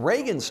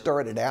 Reagan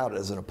started out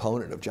as an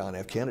opponent of John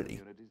F. Kennedy.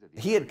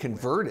 He had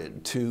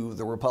converted to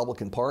the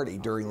Republican Party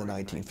during the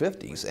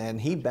 1950s, and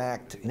he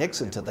backed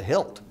Nixon to the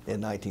hilt in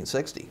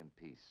 1960.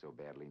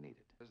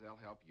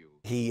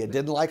 He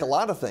didn't like a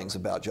lot of things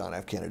about John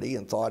F. Kennedy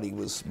and thought he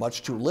was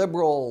much too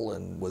liberal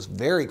and was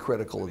very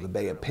critical of the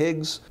Bay of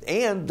Pigs.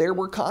 And there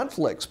were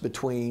conflicts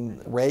between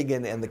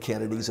Reagan and the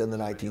Kennedys in the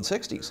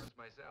 1960s.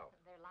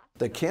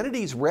 The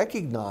Kennedys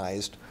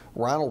recognized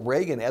Ronald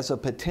Reagan as a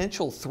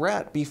potential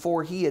threat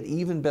before he had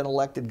even been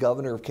elected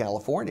governor of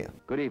California.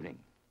 Good evening.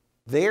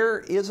 There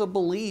is a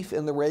belief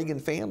in the Reagan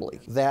family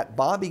that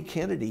Bobby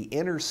Kennedy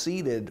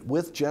interceded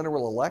with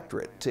general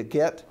electorate to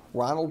get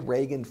Ronald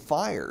Reagan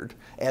fired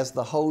as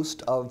the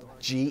host of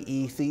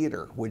GE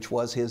Theater, which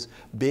was his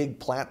big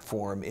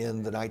platform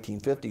in the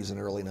 1950s and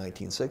early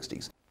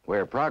 1960s.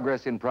 Where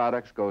progress in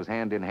products goes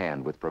hand in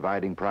hand with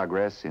providing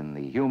progress in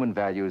the human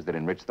values that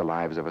enrich the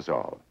lives of us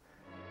all.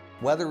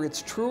 Whether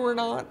it's true or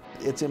not,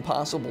 it's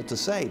impossible to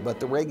say, but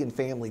the Reagan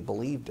family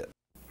believed it.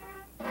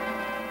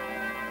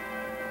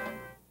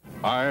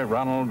 I,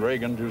 Ronald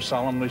Reagan, do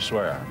solemnly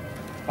swear.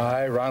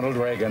 I, Ronald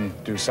Reagan,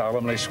 do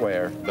solemnly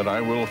swear that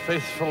I will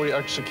faithfully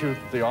execute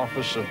the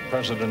office of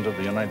President of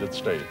the United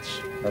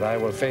States. That I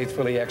will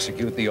faithfully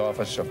execute the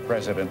office of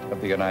President of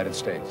the United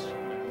States.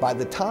 By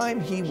the time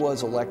he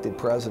was elected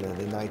president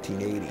in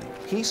 1980,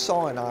 he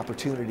saw an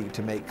opportunity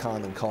to make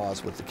common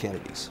cause with the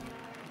Kennedys.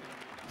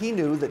 He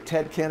knew that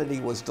Ted Kennedy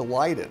was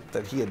delighted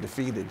that he had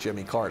defeated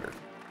Jimmy Carter.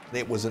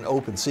 It was an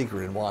open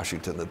secret in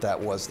Washington that that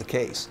was the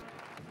case.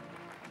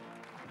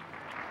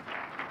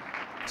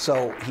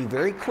 So he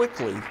very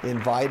quickly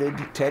invited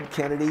Ted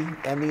Kennedy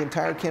and the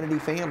entire Kennedy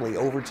family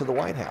over to the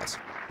White House.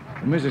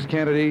 Mrs.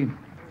 Kennedy,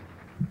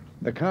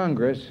 the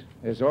Congress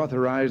has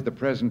authorized the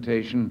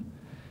presentation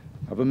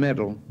of a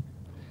medal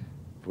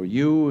for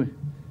you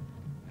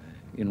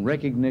in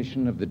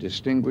recognition of the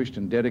distinguished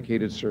and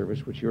dedicated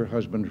service which your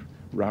husband,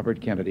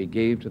 Robert Kennedy,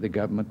 gave to the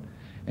government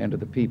and to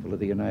the people of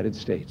the United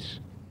States.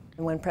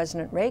 When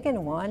President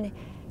Reagan won,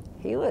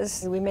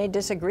 we may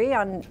disagree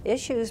on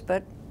issues,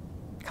 but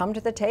come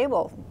to the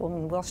table.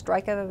 We'll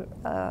strike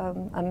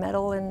a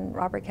medal in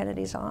Robert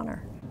Kennedy's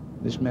honor.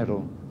 This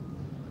medal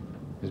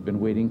has been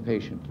waiting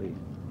patiently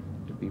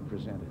to be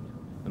presented.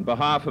 On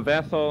behalf of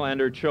Ethel and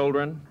her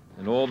children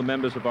and all the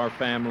members of our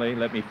family,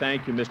 let me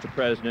thank you, Mr.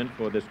 President,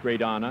 for this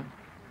great honor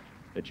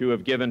that you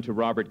have given to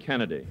Robert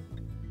Kennedy.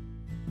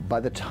 By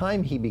the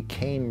time he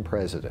became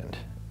president,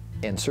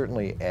 and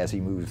certainly as he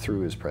moved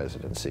through his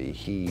presidency,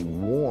 he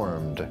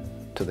warmed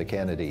to the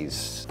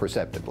Kennedys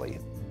perceptibly.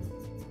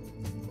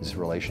 His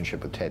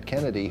relationship with Ted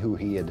Kennedy, who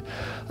he had,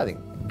 I think,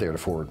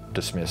 theretofore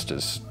dismissed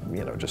as,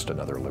 just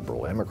another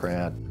liberal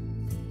Democrat.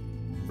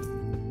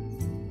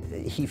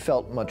 He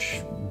felt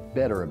much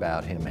better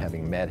about him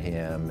having met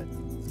him.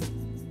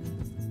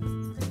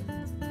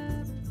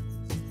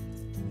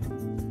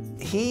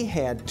 He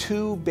had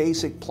two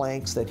basic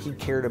planks that he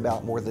cared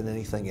about more than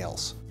anything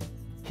else: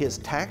 his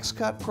tax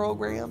cut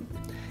program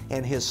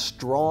and his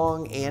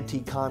strong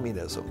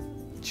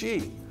anti-communism.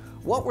 Gee,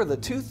 what were the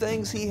two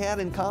things he had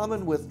in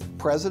common with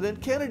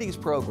President Kennedy's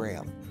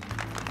program?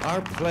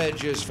 Our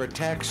pledge is for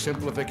tax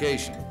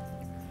simplification,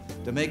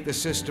 to make the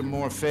system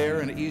more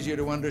fair and easier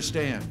to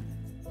understand.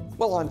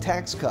 Well, on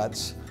tax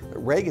cuts,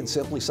 Reagan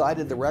simply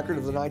cited the record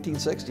of the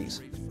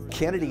 1960s.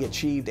 Kennedy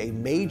achieved a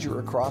major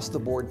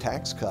across-the-board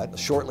tax cut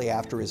shortly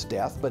after his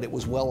death, but it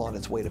was well on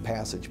its way to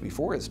passage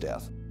before his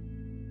death.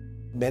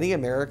 Many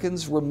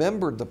Americans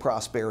remembered the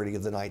prosperity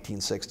of the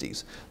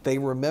 1960s. They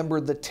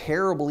remembered the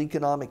terrible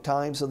economic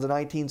times of the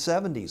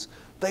 1970s.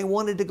 They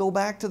wanted to go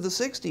back to the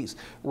 60s.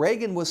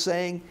 Reagan was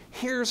saying,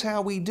 here's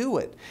how we do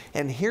it.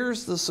 And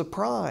here's the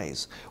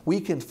surprise. We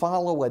can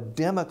follow a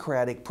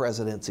Democratic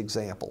president's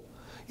example.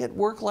 It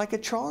worked like a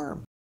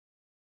charm.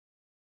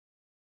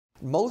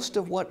 Most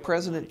of what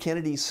President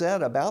Kennedy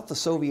said about the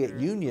Soviet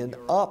Union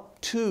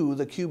up to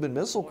the Cuban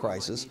Missile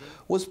Crisis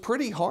was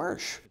pretty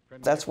harsh.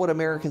 That's what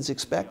Americans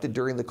expected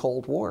during the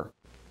Cold War.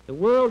 The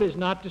world is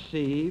not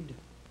deceived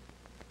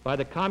by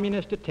the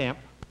communist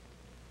attempt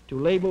to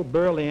label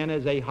Berlin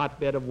as a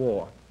hotbed of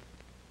war.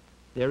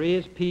 There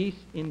is peace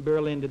in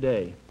Berlin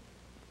today.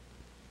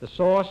 The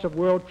source of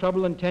world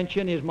trouble and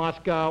tension is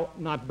Moscow,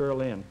 not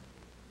Berlin.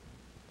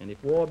 And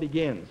if war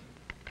begins,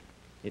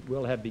 it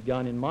will have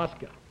begun in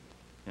Moscow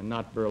and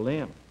not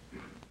Berlin.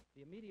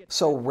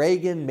 So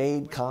Reagan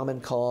made common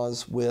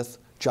cause with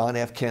John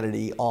F.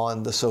 Kennedy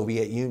on the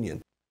Soviet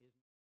Union.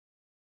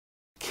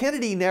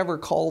 Kennedy never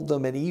called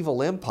them an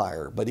evil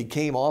empire, but he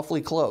came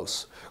awfully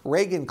close.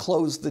 Reagan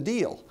closed the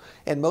deal,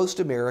 and most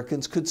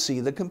Americans could see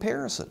the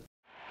comparison.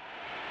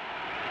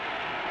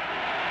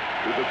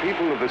 To the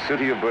people of the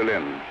city of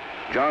Berlin,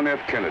 John F.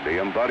 Kennedy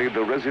embodied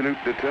the resolute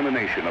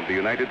determination of the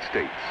United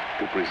States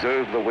to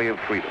preserve the way of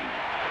freedom.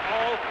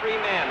 All free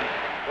men,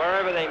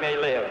 wherever they may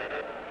live,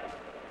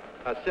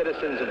 are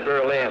citizens of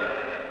Berlin.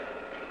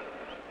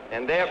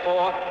 And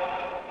therefore,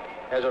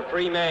 as a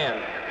free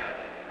man,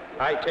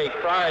 I take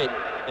pride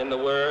in the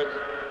words,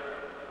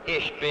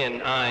 Ich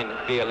bin ein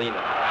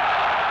Berliner.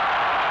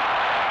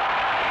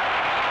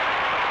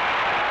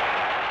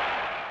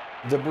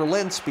 The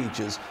Berlin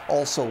speeches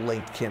also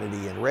linked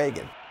Kennedy and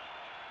Reagan.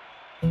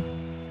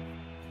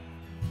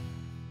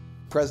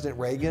 President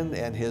Reagan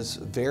and his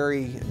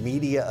very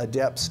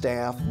media-adept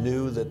staff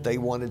knew that they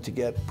wanted to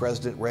get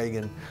President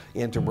Reagan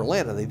into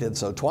Berlin, and they did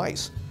so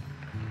twice.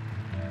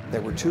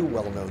 There were two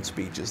well-known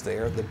speeches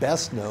there. The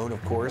best known,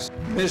 of course.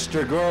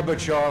 Mr.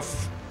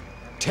 Gorbachev,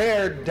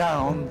 tear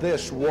down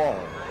this wall.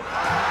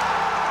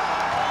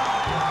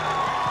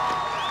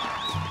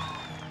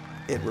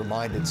 It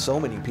reminded so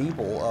many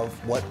people of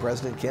what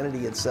President Kennedy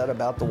had said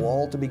about the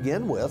wall to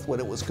begin with when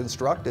it was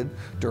constructed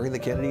during the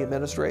Kennedy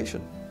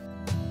administration.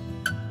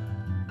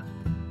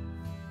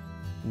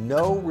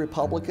 No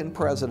Republican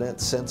president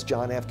since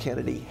John F.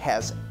 Kennedy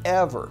has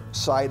ever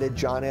cited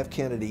John F.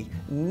 Kennedy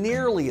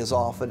nearly as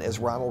often as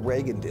Ronald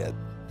Reagan did.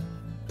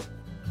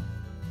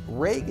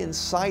 Reagan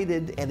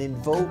cited and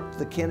invoked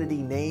the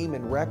Kennedy name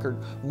and record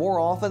more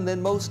often than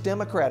most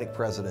Democratic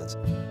presidents.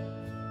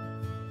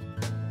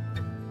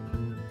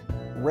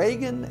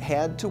 Reagan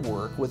had to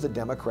work with the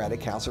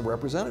Democratic House of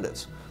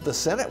Representatives. The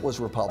Senate was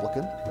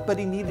Republican, but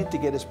he needed to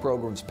get his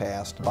programs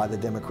passed by the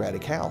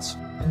Democratic House.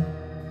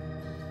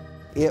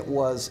 It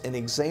was an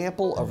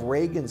example of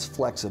Reagan's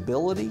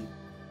flexibility,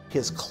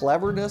 his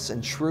cleverness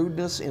and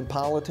shrewdness in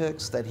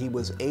politics, that he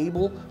was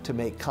able to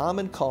make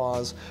common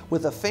cause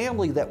with a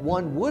family that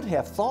one would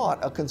have thought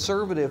a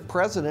conservative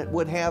president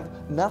would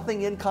have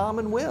nothing in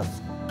common with.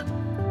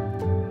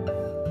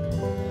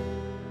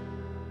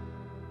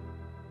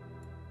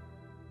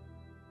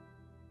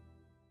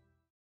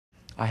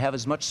 I have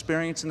as much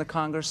experience in the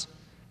Congress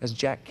as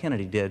Jack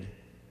Kennedy did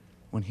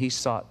when he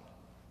sought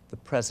the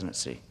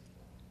presidency.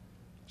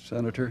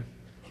 Senator,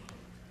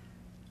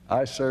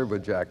 I served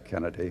with Jack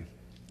Kennedy.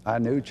 I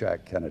knew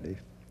Jack Kennedy.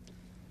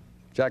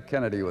 Jack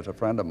Kennedy was a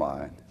friend of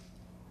mine.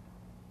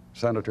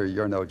 Senator,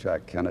 you're no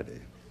Jack Kennedy.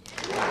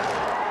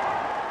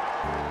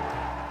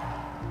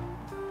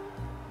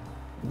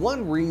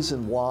 One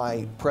reason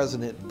why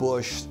President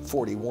Bush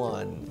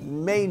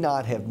 41 may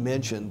not have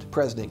mentioned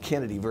President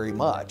Kennedy very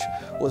much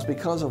was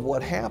because of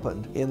what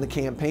happened in the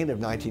campaign of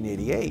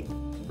 1988.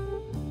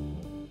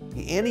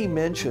 Any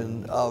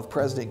mention of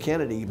President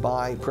Kennedy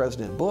by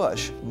President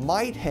Bush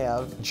might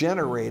have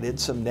generated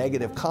some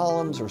negative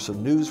columns or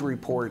some news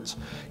reports.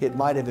 It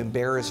might have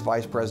embarrassed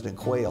Vice President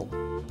Quayle.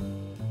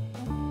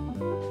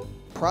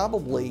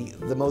 Probably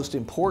the most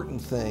important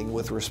thing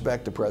with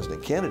respect to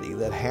President Kennedy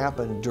that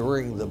happened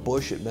during the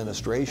Bush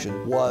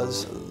administration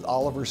was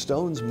Oliver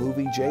Stone's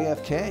movie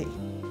JFK.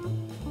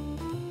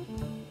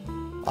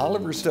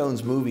 Oliver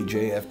Stone's movie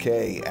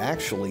JFK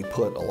actually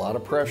put a lot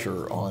of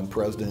pressure on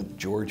President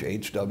George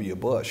H.W.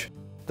 Bush.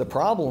 The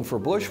problem for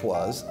Bush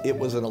was it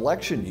was an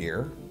election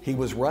year, he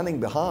was running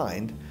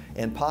behind,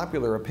 and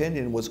popular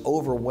opinion was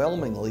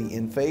overwhelmingly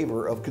in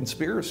favor of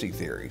conspiracy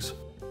theories.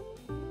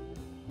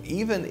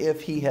 Even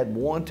if he had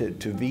wanted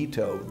to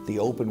veto the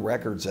Open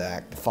Records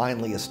Act,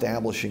 finally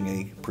establishing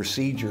a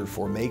procedure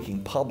for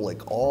making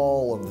public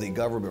all of the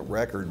government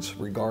records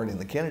regarding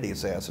the Kennedy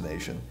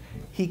assassination,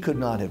 he could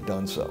not have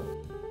done so.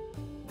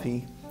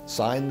 He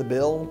signed the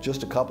bill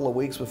just a couple of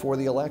weeks before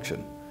the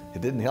election.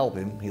 It didn't help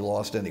him, he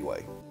lost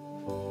anyway.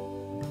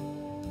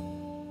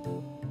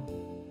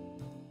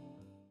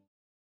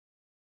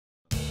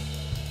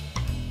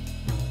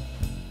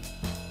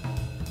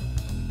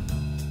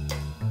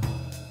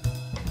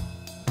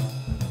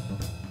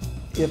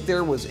 If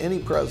there was any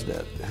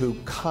president who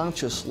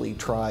consciously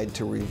tried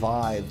to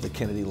revive the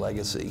Kennedy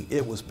legacy,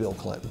 it was Bill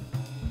Clinton.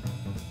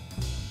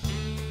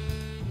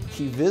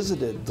 He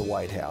visited the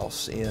White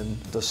House in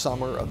the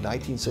summer of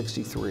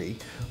 1963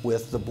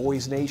 with the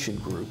Boys Nation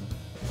group,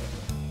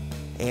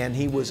 and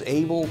he was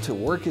able to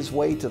work his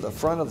way to the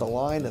front of the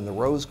line in the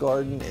Rose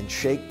Garden and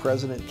shake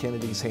President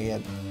Kennedy's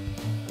hand.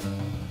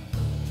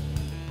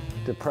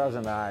 The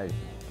president and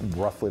I,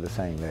 roughly the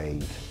same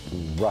age,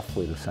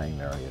 roughly the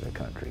same area of the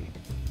country.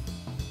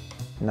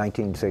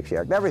 1960,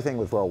 everything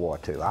was World War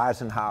II.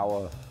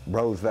 Eisenhower,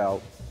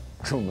 Roosevelt,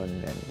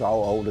 Truman, and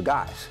all older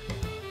guys.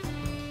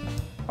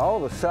 All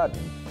of a sudden,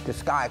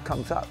 this guy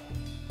comes up,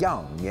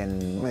 young,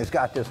 and he's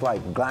got this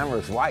like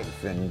glamorous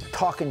wife and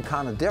talking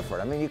kind of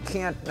different. I mean, you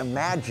can't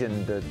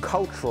imagine the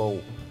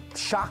cultural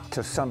shock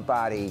to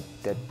somebody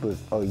that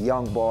was a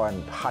young boy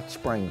in Hot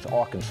Springs,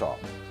 Arkansas.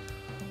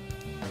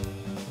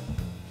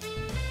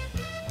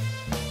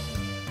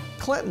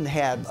 Clinton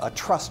had a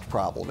trust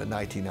problem in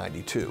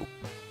 1992.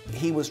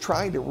 He was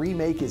trying to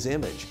remake his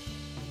image.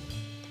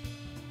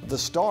 The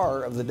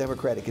star of the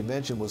Democratic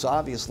Convention was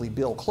obviously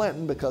Bill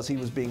Clinton because he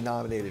was being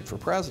nominated for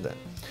president.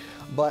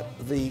 But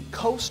the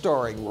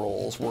co-starring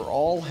roles were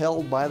all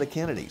held by the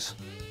Kennedys.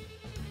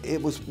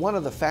 It was one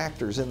of the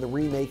factors in the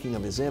remaking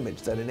of his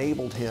image that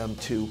enabled him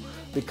to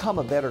become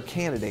a better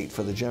candidate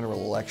for the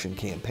general election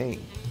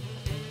campaign.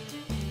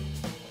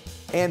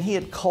 And he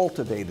had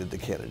cultivated the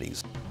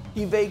Kennedys.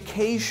 He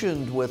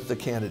vacationed with the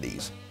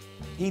Kennedys.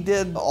 He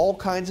did all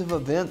kinds of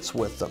events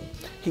with them.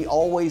 He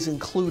always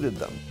included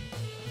them.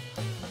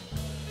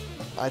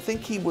 I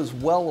think he was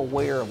well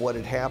aware of what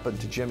had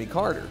happened to Jimmy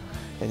Carter,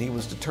 and he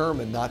was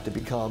determined not to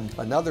become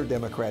another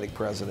Democratic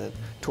president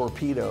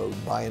torpedoed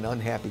by an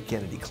unhappy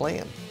Kennedy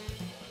clan.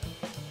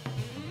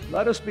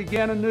 Let us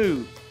begin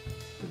anew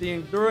with the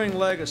enduring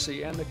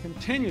legacy and the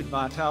continued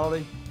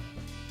vitality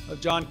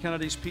of John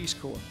Kennedy's Peace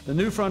Corps. The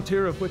new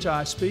frontier of which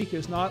I speak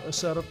is not a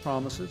set of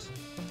promises.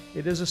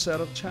 It is a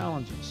set of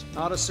challenges,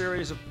 not a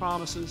series of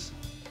promises,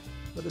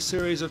 but a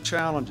series of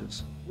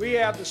challenges. We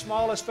have the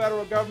smallest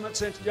federal government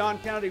since John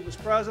Kennedy was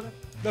president.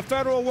 The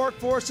federal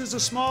workforce is the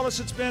smallest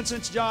it's been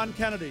since John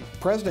Kennedy.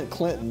 President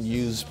Clinton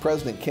used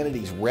President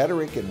Kennedy's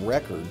rhetoric and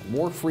record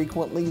more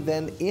frequently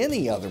than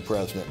any other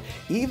president,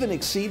 even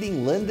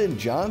exceeding Lyndon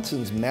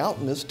Johnson's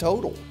mountainous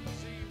total.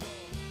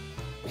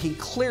 He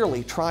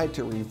clearly tried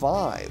to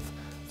revive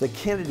the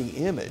Kennedy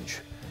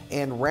image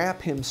and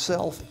wrap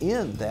himself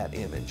in that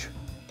image.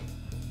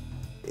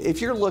 If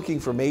you're looking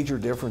for major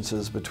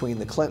differences between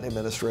the Clinton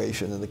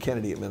administration and the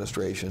Kennedy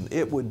administration,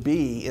 it would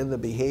be in the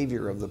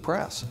behavior of the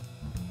press.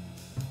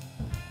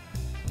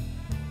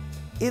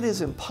 It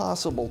is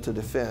impossible to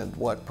defend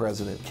what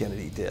President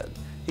Kennedy did.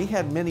 He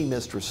had many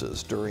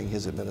mistresses during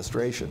his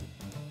administration.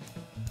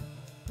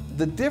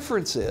 The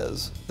difference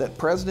is that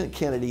President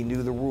Kennedy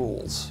knew the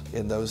rules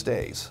in those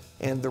days,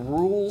 and the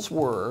rules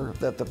were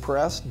that the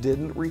press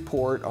didn't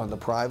report on the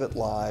private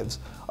lives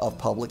of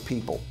public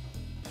people.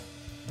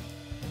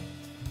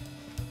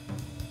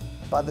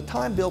 By the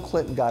time Bill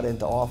Clinton got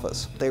into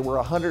office, they were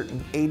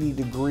 180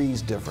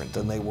 degrees different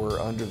than they were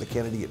under the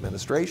Kennedy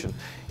administration,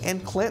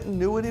 and Clinton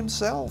knew it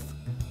himself.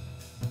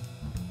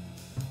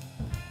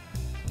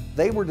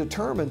 They were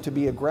determined to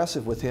be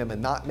aggressive with him and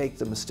not make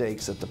the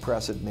mistakes that the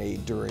press had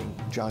made during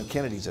John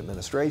Kennedy's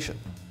administration.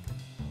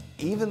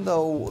 Even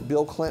though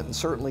Bill Clinton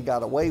certainly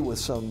got away with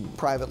some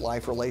private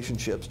life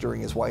relationships during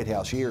his White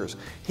House years,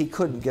 he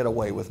couldn't get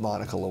away with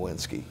Monica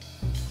Lewinsky.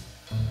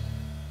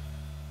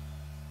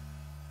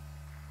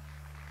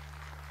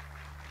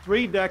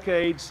 3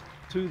 decades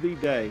to the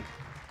day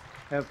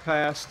have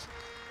passed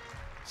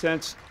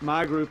since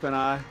my group and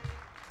I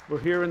were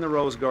here in the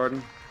Rose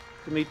Garden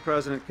to meet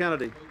President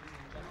Kennedy.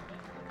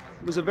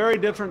 It was a very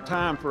different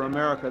time for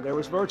America. There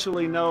was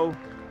virtually no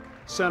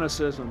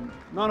cynicism.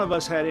 None of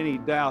us had any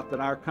doubt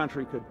that our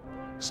country could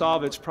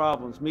solve its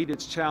problems, meet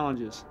its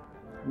challenges.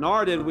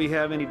 Nor did we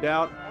have any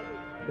doubt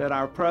that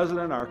our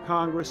president, our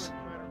Congress,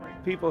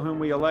 people whom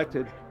we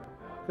elected,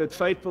 could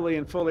faithfully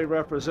and fully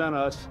represent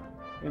us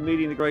in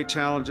meeting the great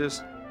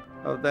challenges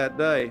of that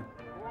day.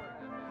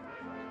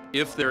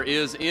 If there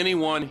is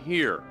anyone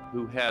here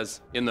who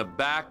has in the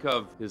back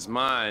of his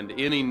mind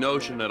any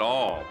notion at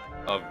all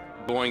of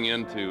going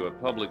into a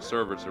public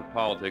service or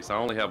politics, I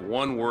only have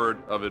one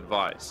word of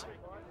advice.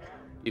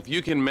 If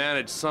you can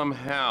manage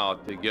somehow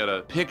to get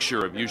a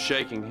picture of you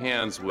shaking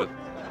hands with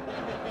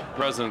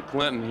President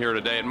Clinton here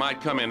today, it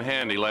might come in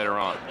handy later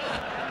on.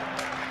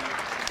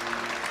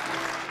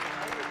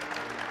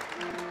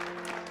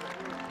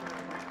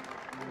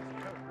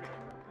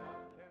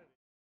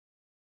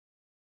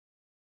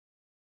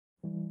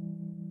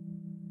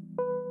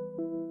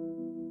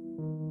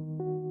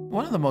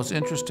 One of the most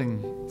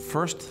interesting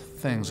first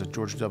things that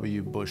George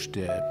W. Bush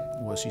did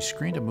was he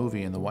screened a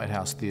movie in the White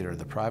House theater,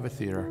 the private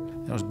theater,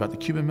 and it was about the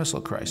Cuban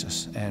Missile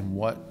Crisis and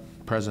what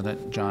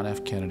President John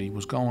F. Kennedy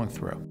was going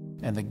through.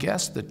 And the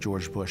guest that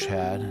George Bush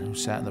had, who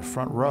sat in the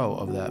front row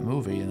of that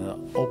movie in the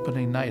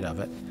opening night of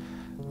it,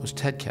 was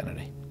Ted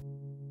Kennedy.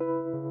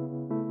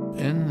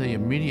 In the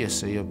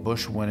immediacy of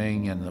Bush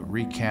winning and the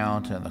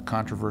recount and the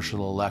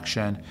controversial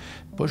election,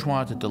 Bush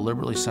wanted to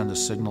deliberately send a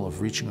signal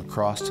of reaching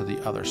across to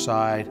the other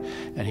side,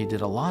 and he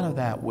did a lot of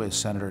that with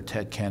Senator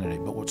Ted Kennedy.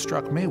 But what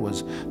struck me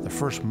was the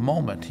first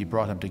moment he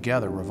brought him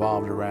together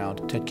revolved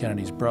around Ted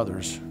Kennedy's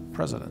brother's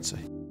presidency.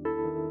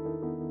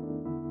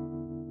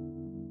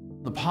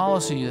 The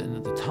policy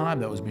at the time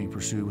that was being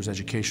pursued was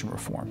education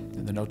reform,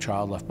 and the No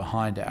Child Left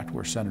Behind Act,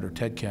 where Senator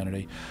Ted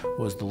Kennedy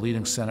was the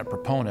leading Senate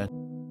proponent.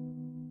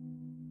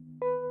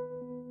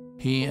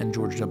 He and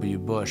George W.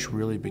 Bush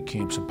really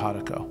became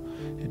simpatico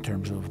in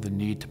terms of the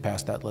need to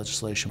pass that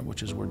legislation,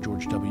 which is where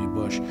George W.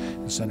 Bush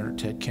and Senator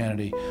Ted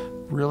Kennedy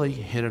really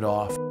hit it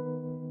off.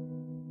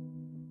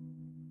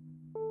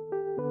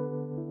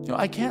 You know,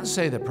 I can't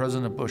say that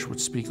President Bush would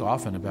speak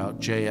often about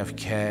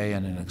JFK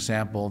and an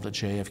example that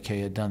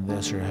JFK had done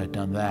this or had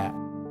done that.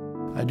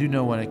 I do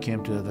know when it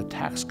came to the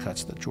tax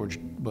cuts that George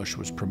Bush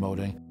was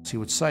promoting, he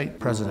would cite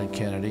President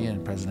Kennedy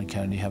and President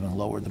Kennedy having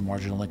lowered the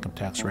marginal income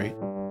tax rate.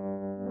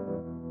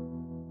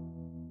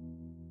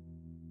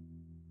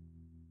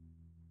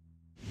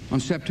 On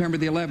September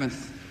the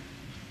 11th,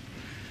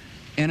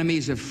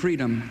 enemies of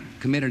freedom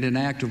committed an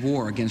act of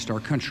war against our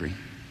country.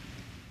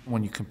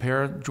 When you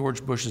compare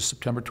George Bush's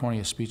September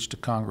 20th speech to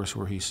Congress,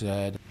 where he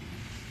said,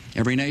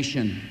 "Every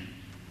nation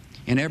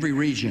in every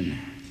region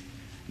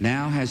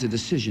now has a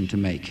decision to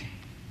make.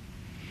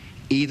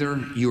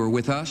 Either you are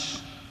with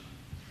us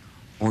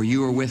or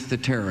you are with the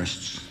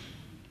terrorists."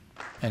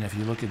 And if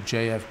you look at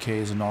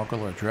JFK's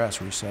inaugural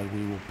address, where he said,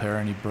 "We will bear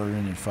any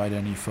burden and fight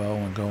any foe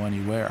and go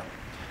anywhere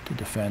to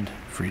defend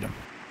freedom."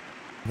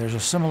 There's a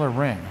similar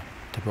ring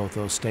to both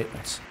those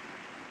statements.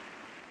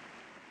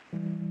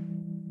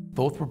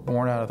 Both were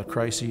born out of the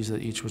crises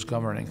that each was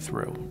governing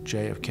through.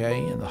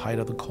 JFK in the height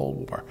of the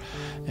Cold War,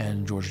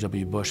 and George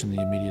W. Bush in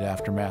the immediate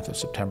aftermath of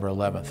September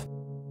 11th.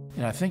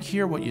 And I think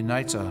here what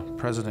unites a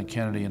President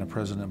Kennedy and a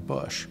President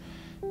Bush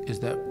is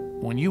that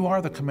when you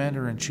are the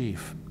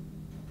commander-in-chief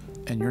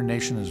and your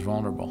nation is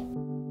vulnerable,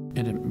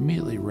 it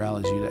immediately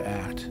rallies you to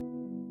act,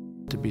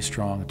 to be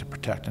strong, to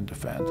protect and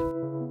defend.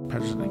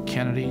 President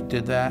Kennedy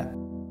did that,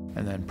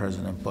 and then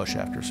President Bush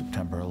after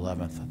September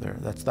 11th.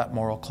 That's that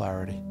moral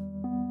clarity.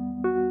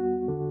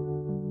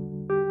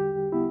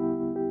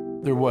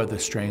 There were the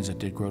strains that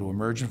did grow to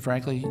emerge, and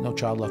frankly, No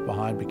Child Left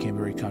Behind became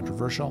very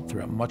controversial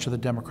throughout much of the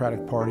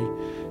Democratic Party,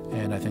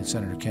 and I think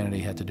Senator Kennedy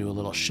had to do a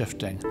little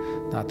shifting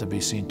not to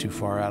be seen too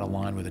far out of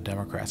line with the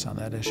Democrats on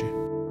that issue.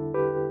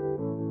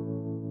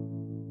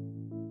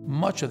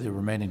 Much of the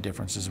remaining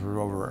differences were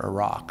over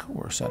Iraq,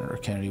 where Senator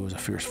Kennedy was a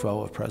fierce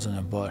foe of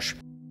President Bush.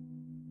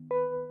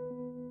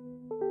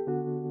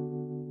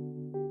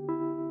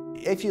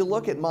 If you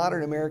look at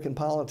modern American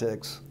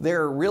politics,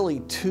 there are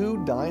really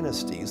two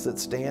dynasties that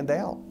stand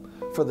out.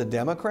 For the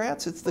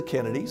Democrats, it's the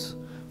Kennedys.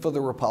 For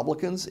the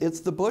Republicans, it's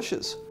the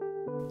Bushes.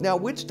 Now,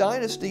 which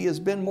dynasty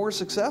has been more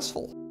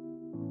successful?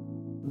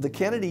 The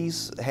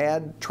Kennedys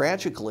had,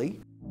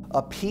 tragically,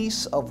 a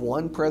piece of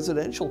one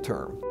presidential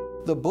term.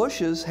 The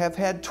Bushes have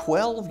had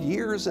 12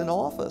 years in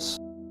office.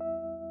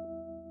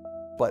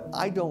 But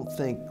I don't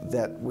think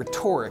that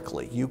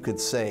rhetorically you could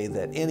say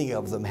that any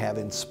of them have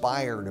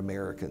inspired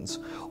Americans,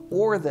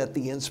 or that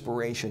the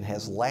inspiration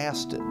has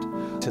lasted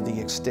to the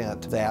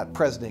extent that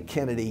President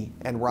Kennedy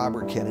and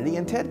Robert Kennedy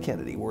and Ted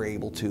Kennedy were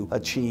able to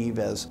achieve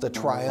as the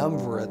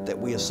triumvirate that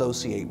we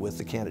associate with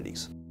the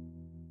Kennedys.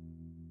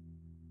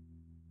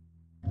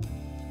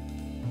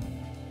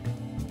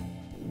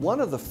 One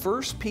of the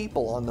first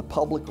people on the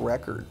public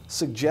record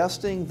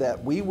suggesting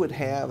that we would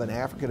have an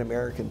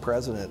African-American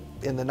president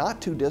in the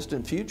not too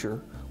distant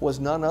future was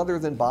none other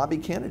than Bobby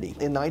Kennedy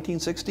in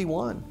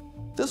 1961.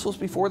 This was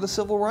before the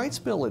Civil Rights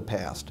Bill had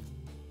passed.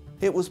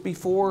 It was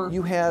before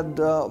you had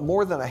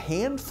more than a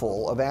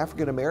handful of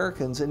African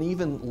Americans in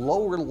even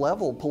lower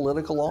level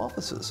political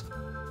offices.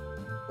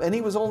 And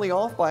he was only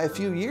off by a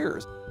few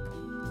years.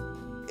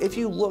 If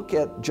you look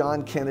at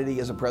John Kennedy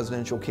as a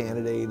presidential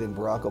candidate and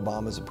Barack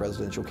Obama as a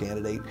presidential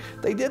candidate,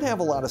 they did have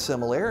a lot of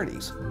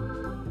similarities.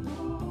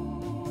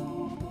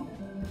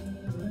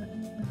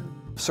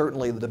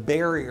 Certainly the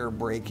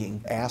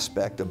barrier-breaking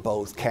aspect of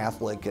both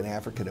Catholic and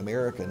African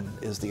American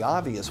is the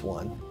obvious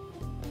one.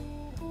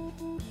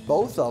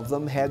 Both of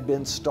them had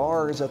been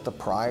stars at the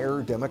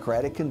prior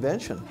Democratic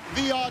convention.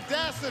 The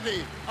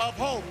audacity of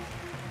hope.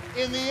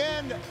 In the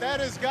end, that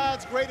is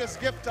God's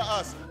greatest gift to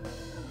us.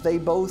 They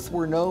both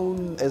were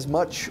known as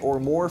much or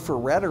more for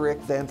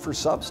rhetoric than for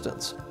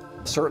substance.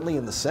 Certainly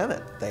in the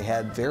Senate, they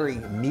had very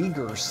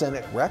meager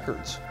Senate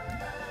records.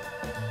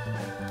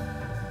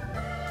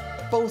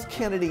 Both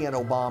Kennedy and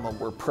Obama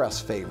were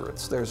press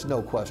favorites. There's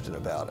no question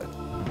about it.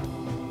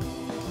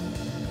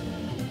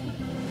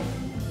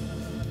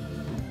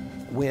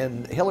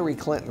 When Hillary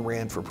Clinton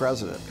ran for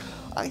president,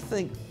 I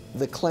think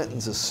the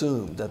Clintons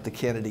assumed that the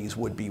Kennedys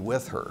would be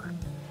with her.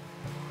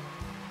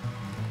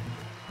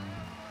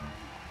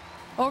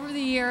 Over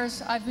the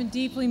years, I've been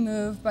deeply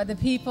moved by the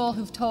people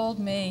who've told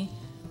me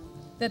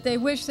that they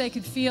wish they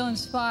could feel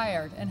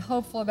inspired and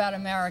hopeful about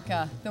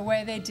America the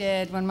way they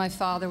did when my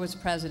father was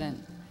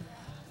president.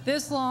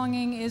 This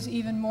longing is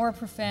even more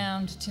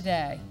profound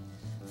today.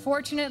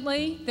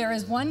 Fortunately, there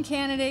is one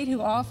candidate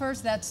who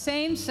offers that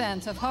same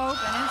sense of hope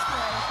and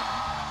inspiration.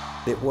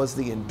 It was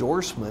the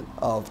endorsement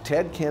of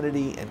Ted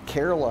Kennedy and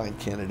Caroline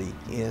Kennedy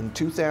in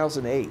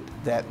 2008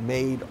 that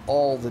made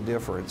all the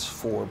difference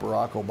for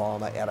Barack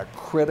Obama at a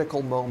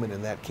critical moment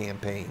in that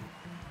campaign.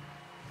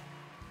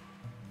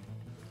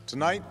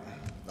 Tonight,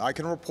 I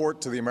can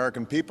report to the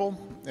American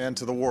people and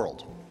to the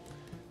world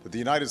that the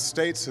United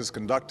States has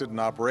conducted an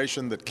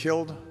operation that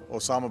killed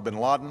Osama bin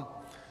Laden,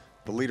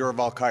 the leader of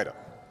al-Qaeda.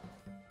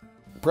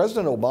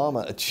 President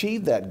Obama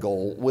achieved that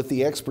goal with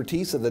the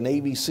expertise of the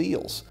Navy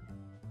SEALs.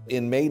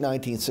 In May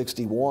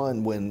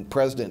 1961, when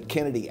President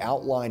Kennedy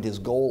outlined his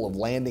goal of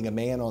landing a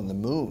man on the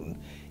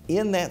moon,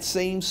 in that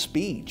same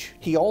speech,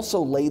 he also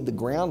laid the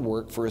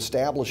groundwork for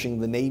establishing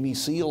the Navy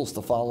SEALs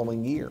the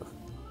following year.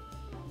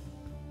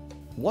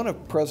 One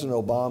of President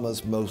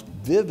Obama's most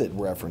vivid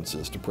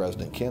references to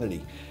President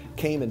Kennedy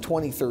came in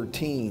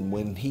 2013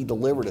 when he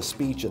delivered a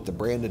speech at the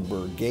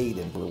Brandenburg Gate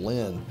in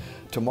Berlin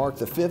to mark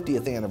the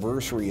 50th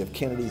anniversary of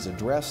Kennedy's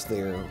address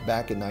there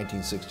back in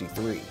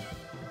 1963.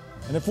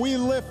 And if we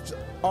lift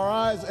our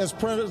eyes as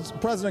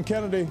President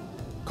Kennedy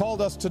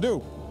called us to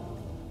do,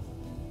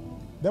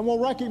 then we'll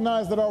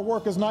recognize that our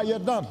work is not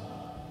yet done.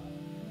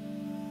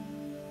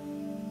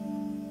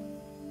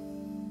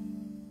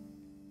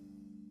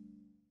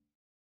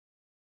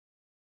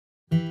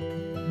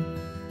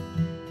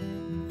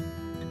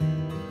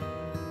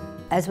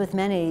 As with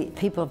many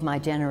people of my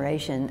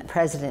generation,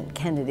 President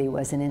Kennedy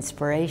was an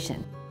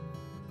inspiration,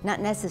 not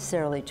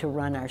necessarily to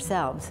run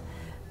ourselves,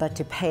 but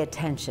to pay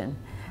attention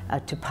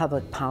to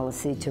public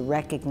policy, to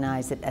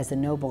recognize it as a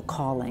noble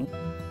calling,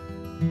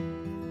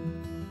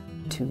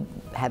 to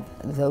have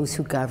those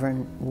who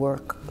govern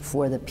work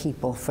for the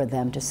people, for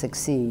them to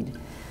succeed,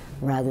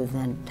 rather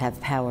than to have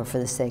power for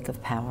the sake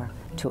of power,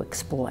 to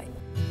exploit.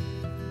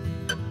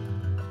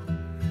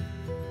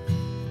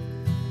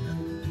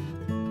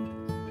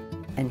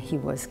 And he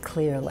was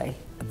clearly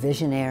a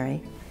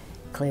visionary,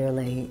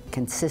 clearly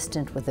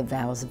consistent with the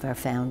vows of our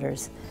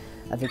founders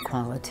of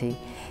equality,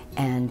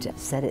 and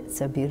said it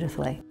so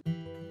beautifully.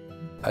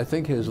 I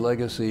think his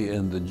legacy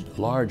in the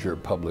larger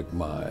public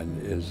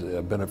mind is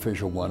a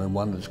beneficial one, and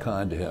one that's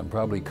kind to him,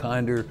 probably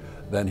kinder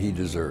than he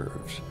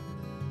deserves,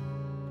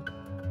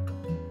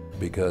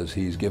 because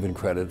he's given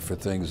credit for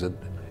things that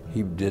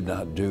he did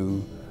not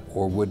do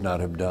or would not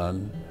have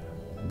done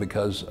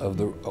because of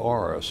the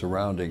aura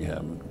surrounding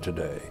him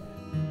today.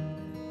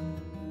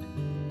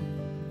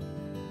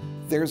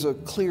 There's a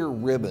clear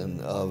ribbon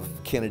of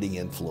Kennedy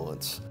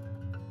influence.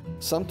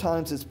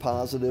 Sometimes it's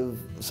positive,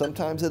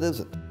 sometimes it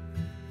isn't.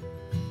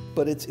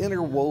 But it's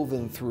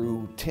interwoven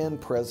through 10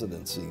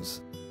 presidencies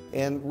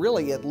and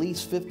really at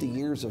least 50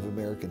 years of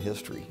American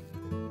history.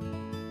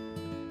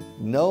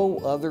 No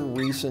other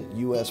recent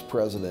U.S.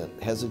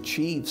 president has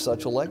achieved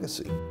such a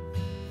legacy.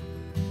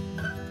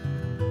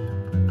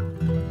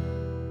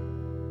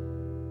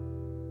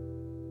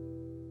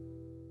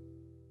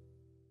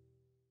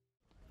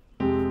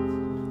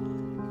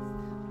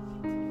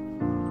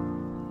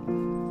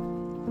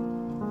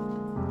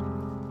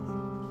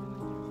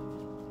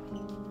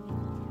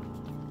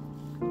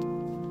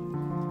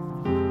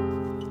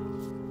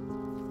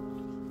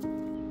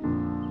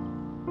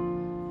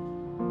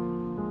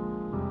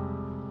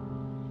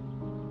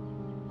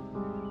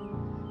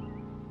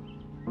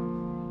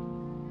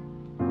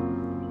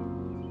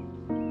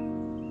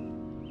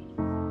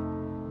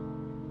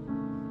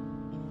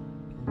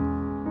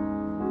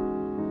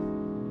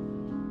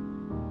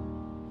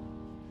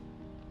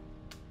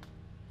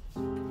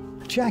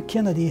 Jack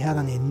Kennedy had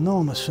an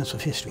enormous sense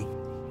of history.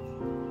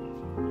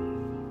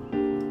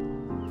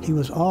 He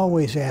was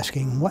always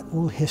asking, what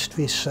will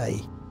history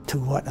say to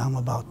what I'm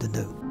about to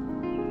do?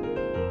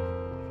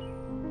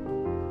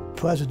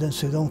 Presidents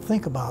who don't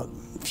think about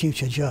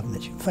future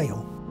judgments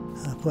fail.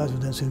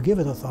 Presidents who give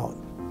it a thought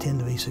tend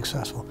to be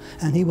successful,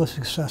 and he was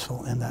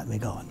successful in that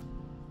regard.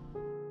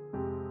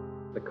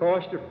 The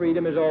cost of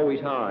freedom is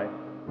always high,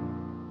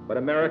 but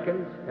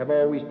Americans have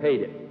always paid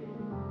it.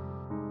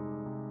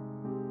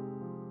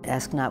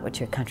 Ask not what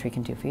your country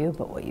can do for you,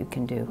 but what you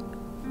can do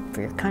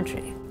for your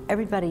country.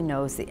 Everybody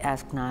knows the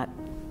ask not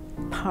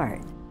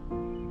part,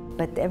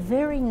 but the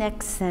very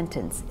next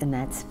sentence in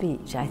that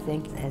speech, I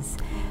think, has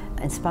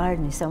inspired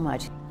me so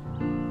much.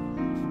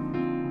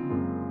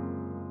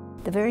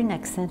 The very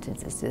next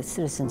sentence is, the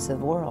citizens of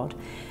the world,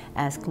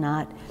 ask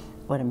not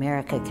what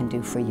America can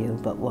do for you,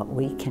 but what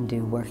we can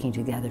do working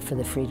together for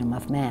the freedom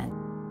of man.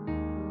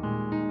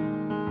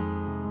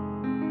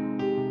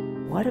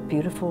 What a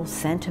beautiful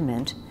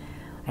sentiment,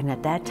 and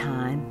at that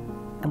time,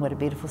 and what a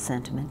beautiful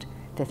sentiment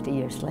 50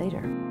 years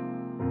later.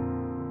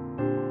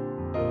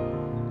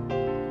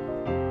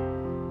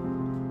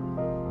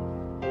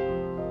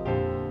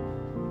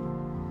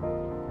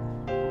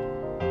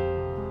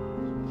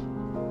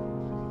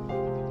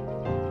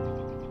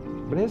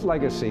 But his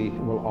legacy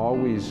will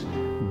always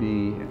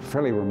be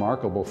fairly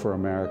remarkable for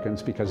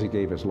Americans because he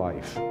gave his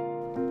life.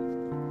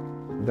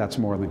 That's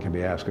more than can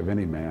be asked of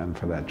any man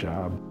for that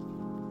job.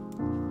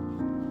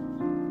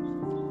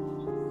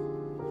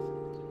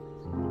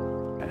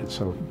 And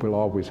so we'll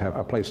always have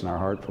a place in our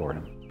heart for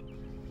him.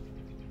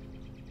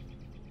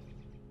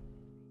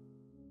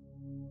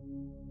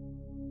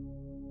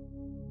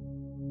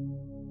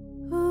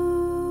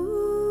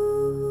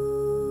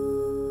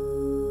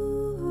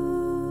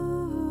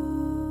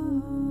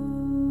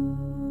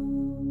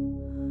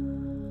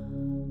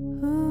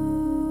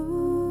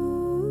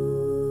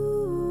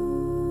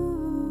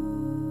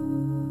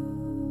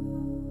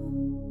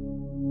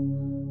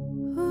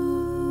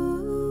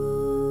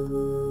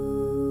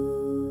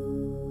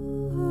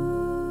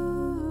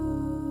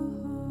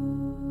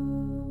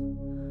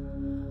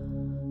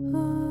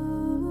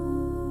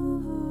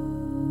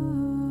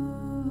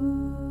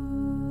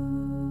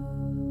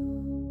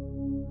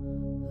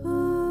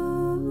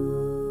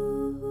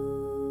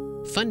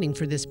 Funding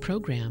for this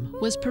program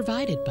was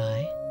provided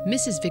by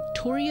Mrs.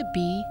 Victoria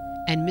B.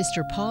 and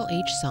Mr. Paul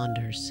H.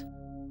 Saunders,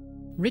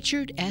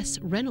 Richard S.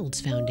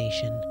 Reynolds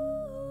Foundation,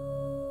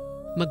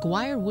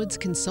 McGuire Woods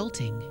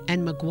Consulting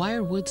and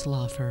McGuire Woods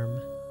Law Firm.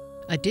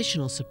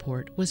 Additional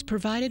support was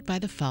provided by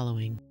the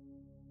following: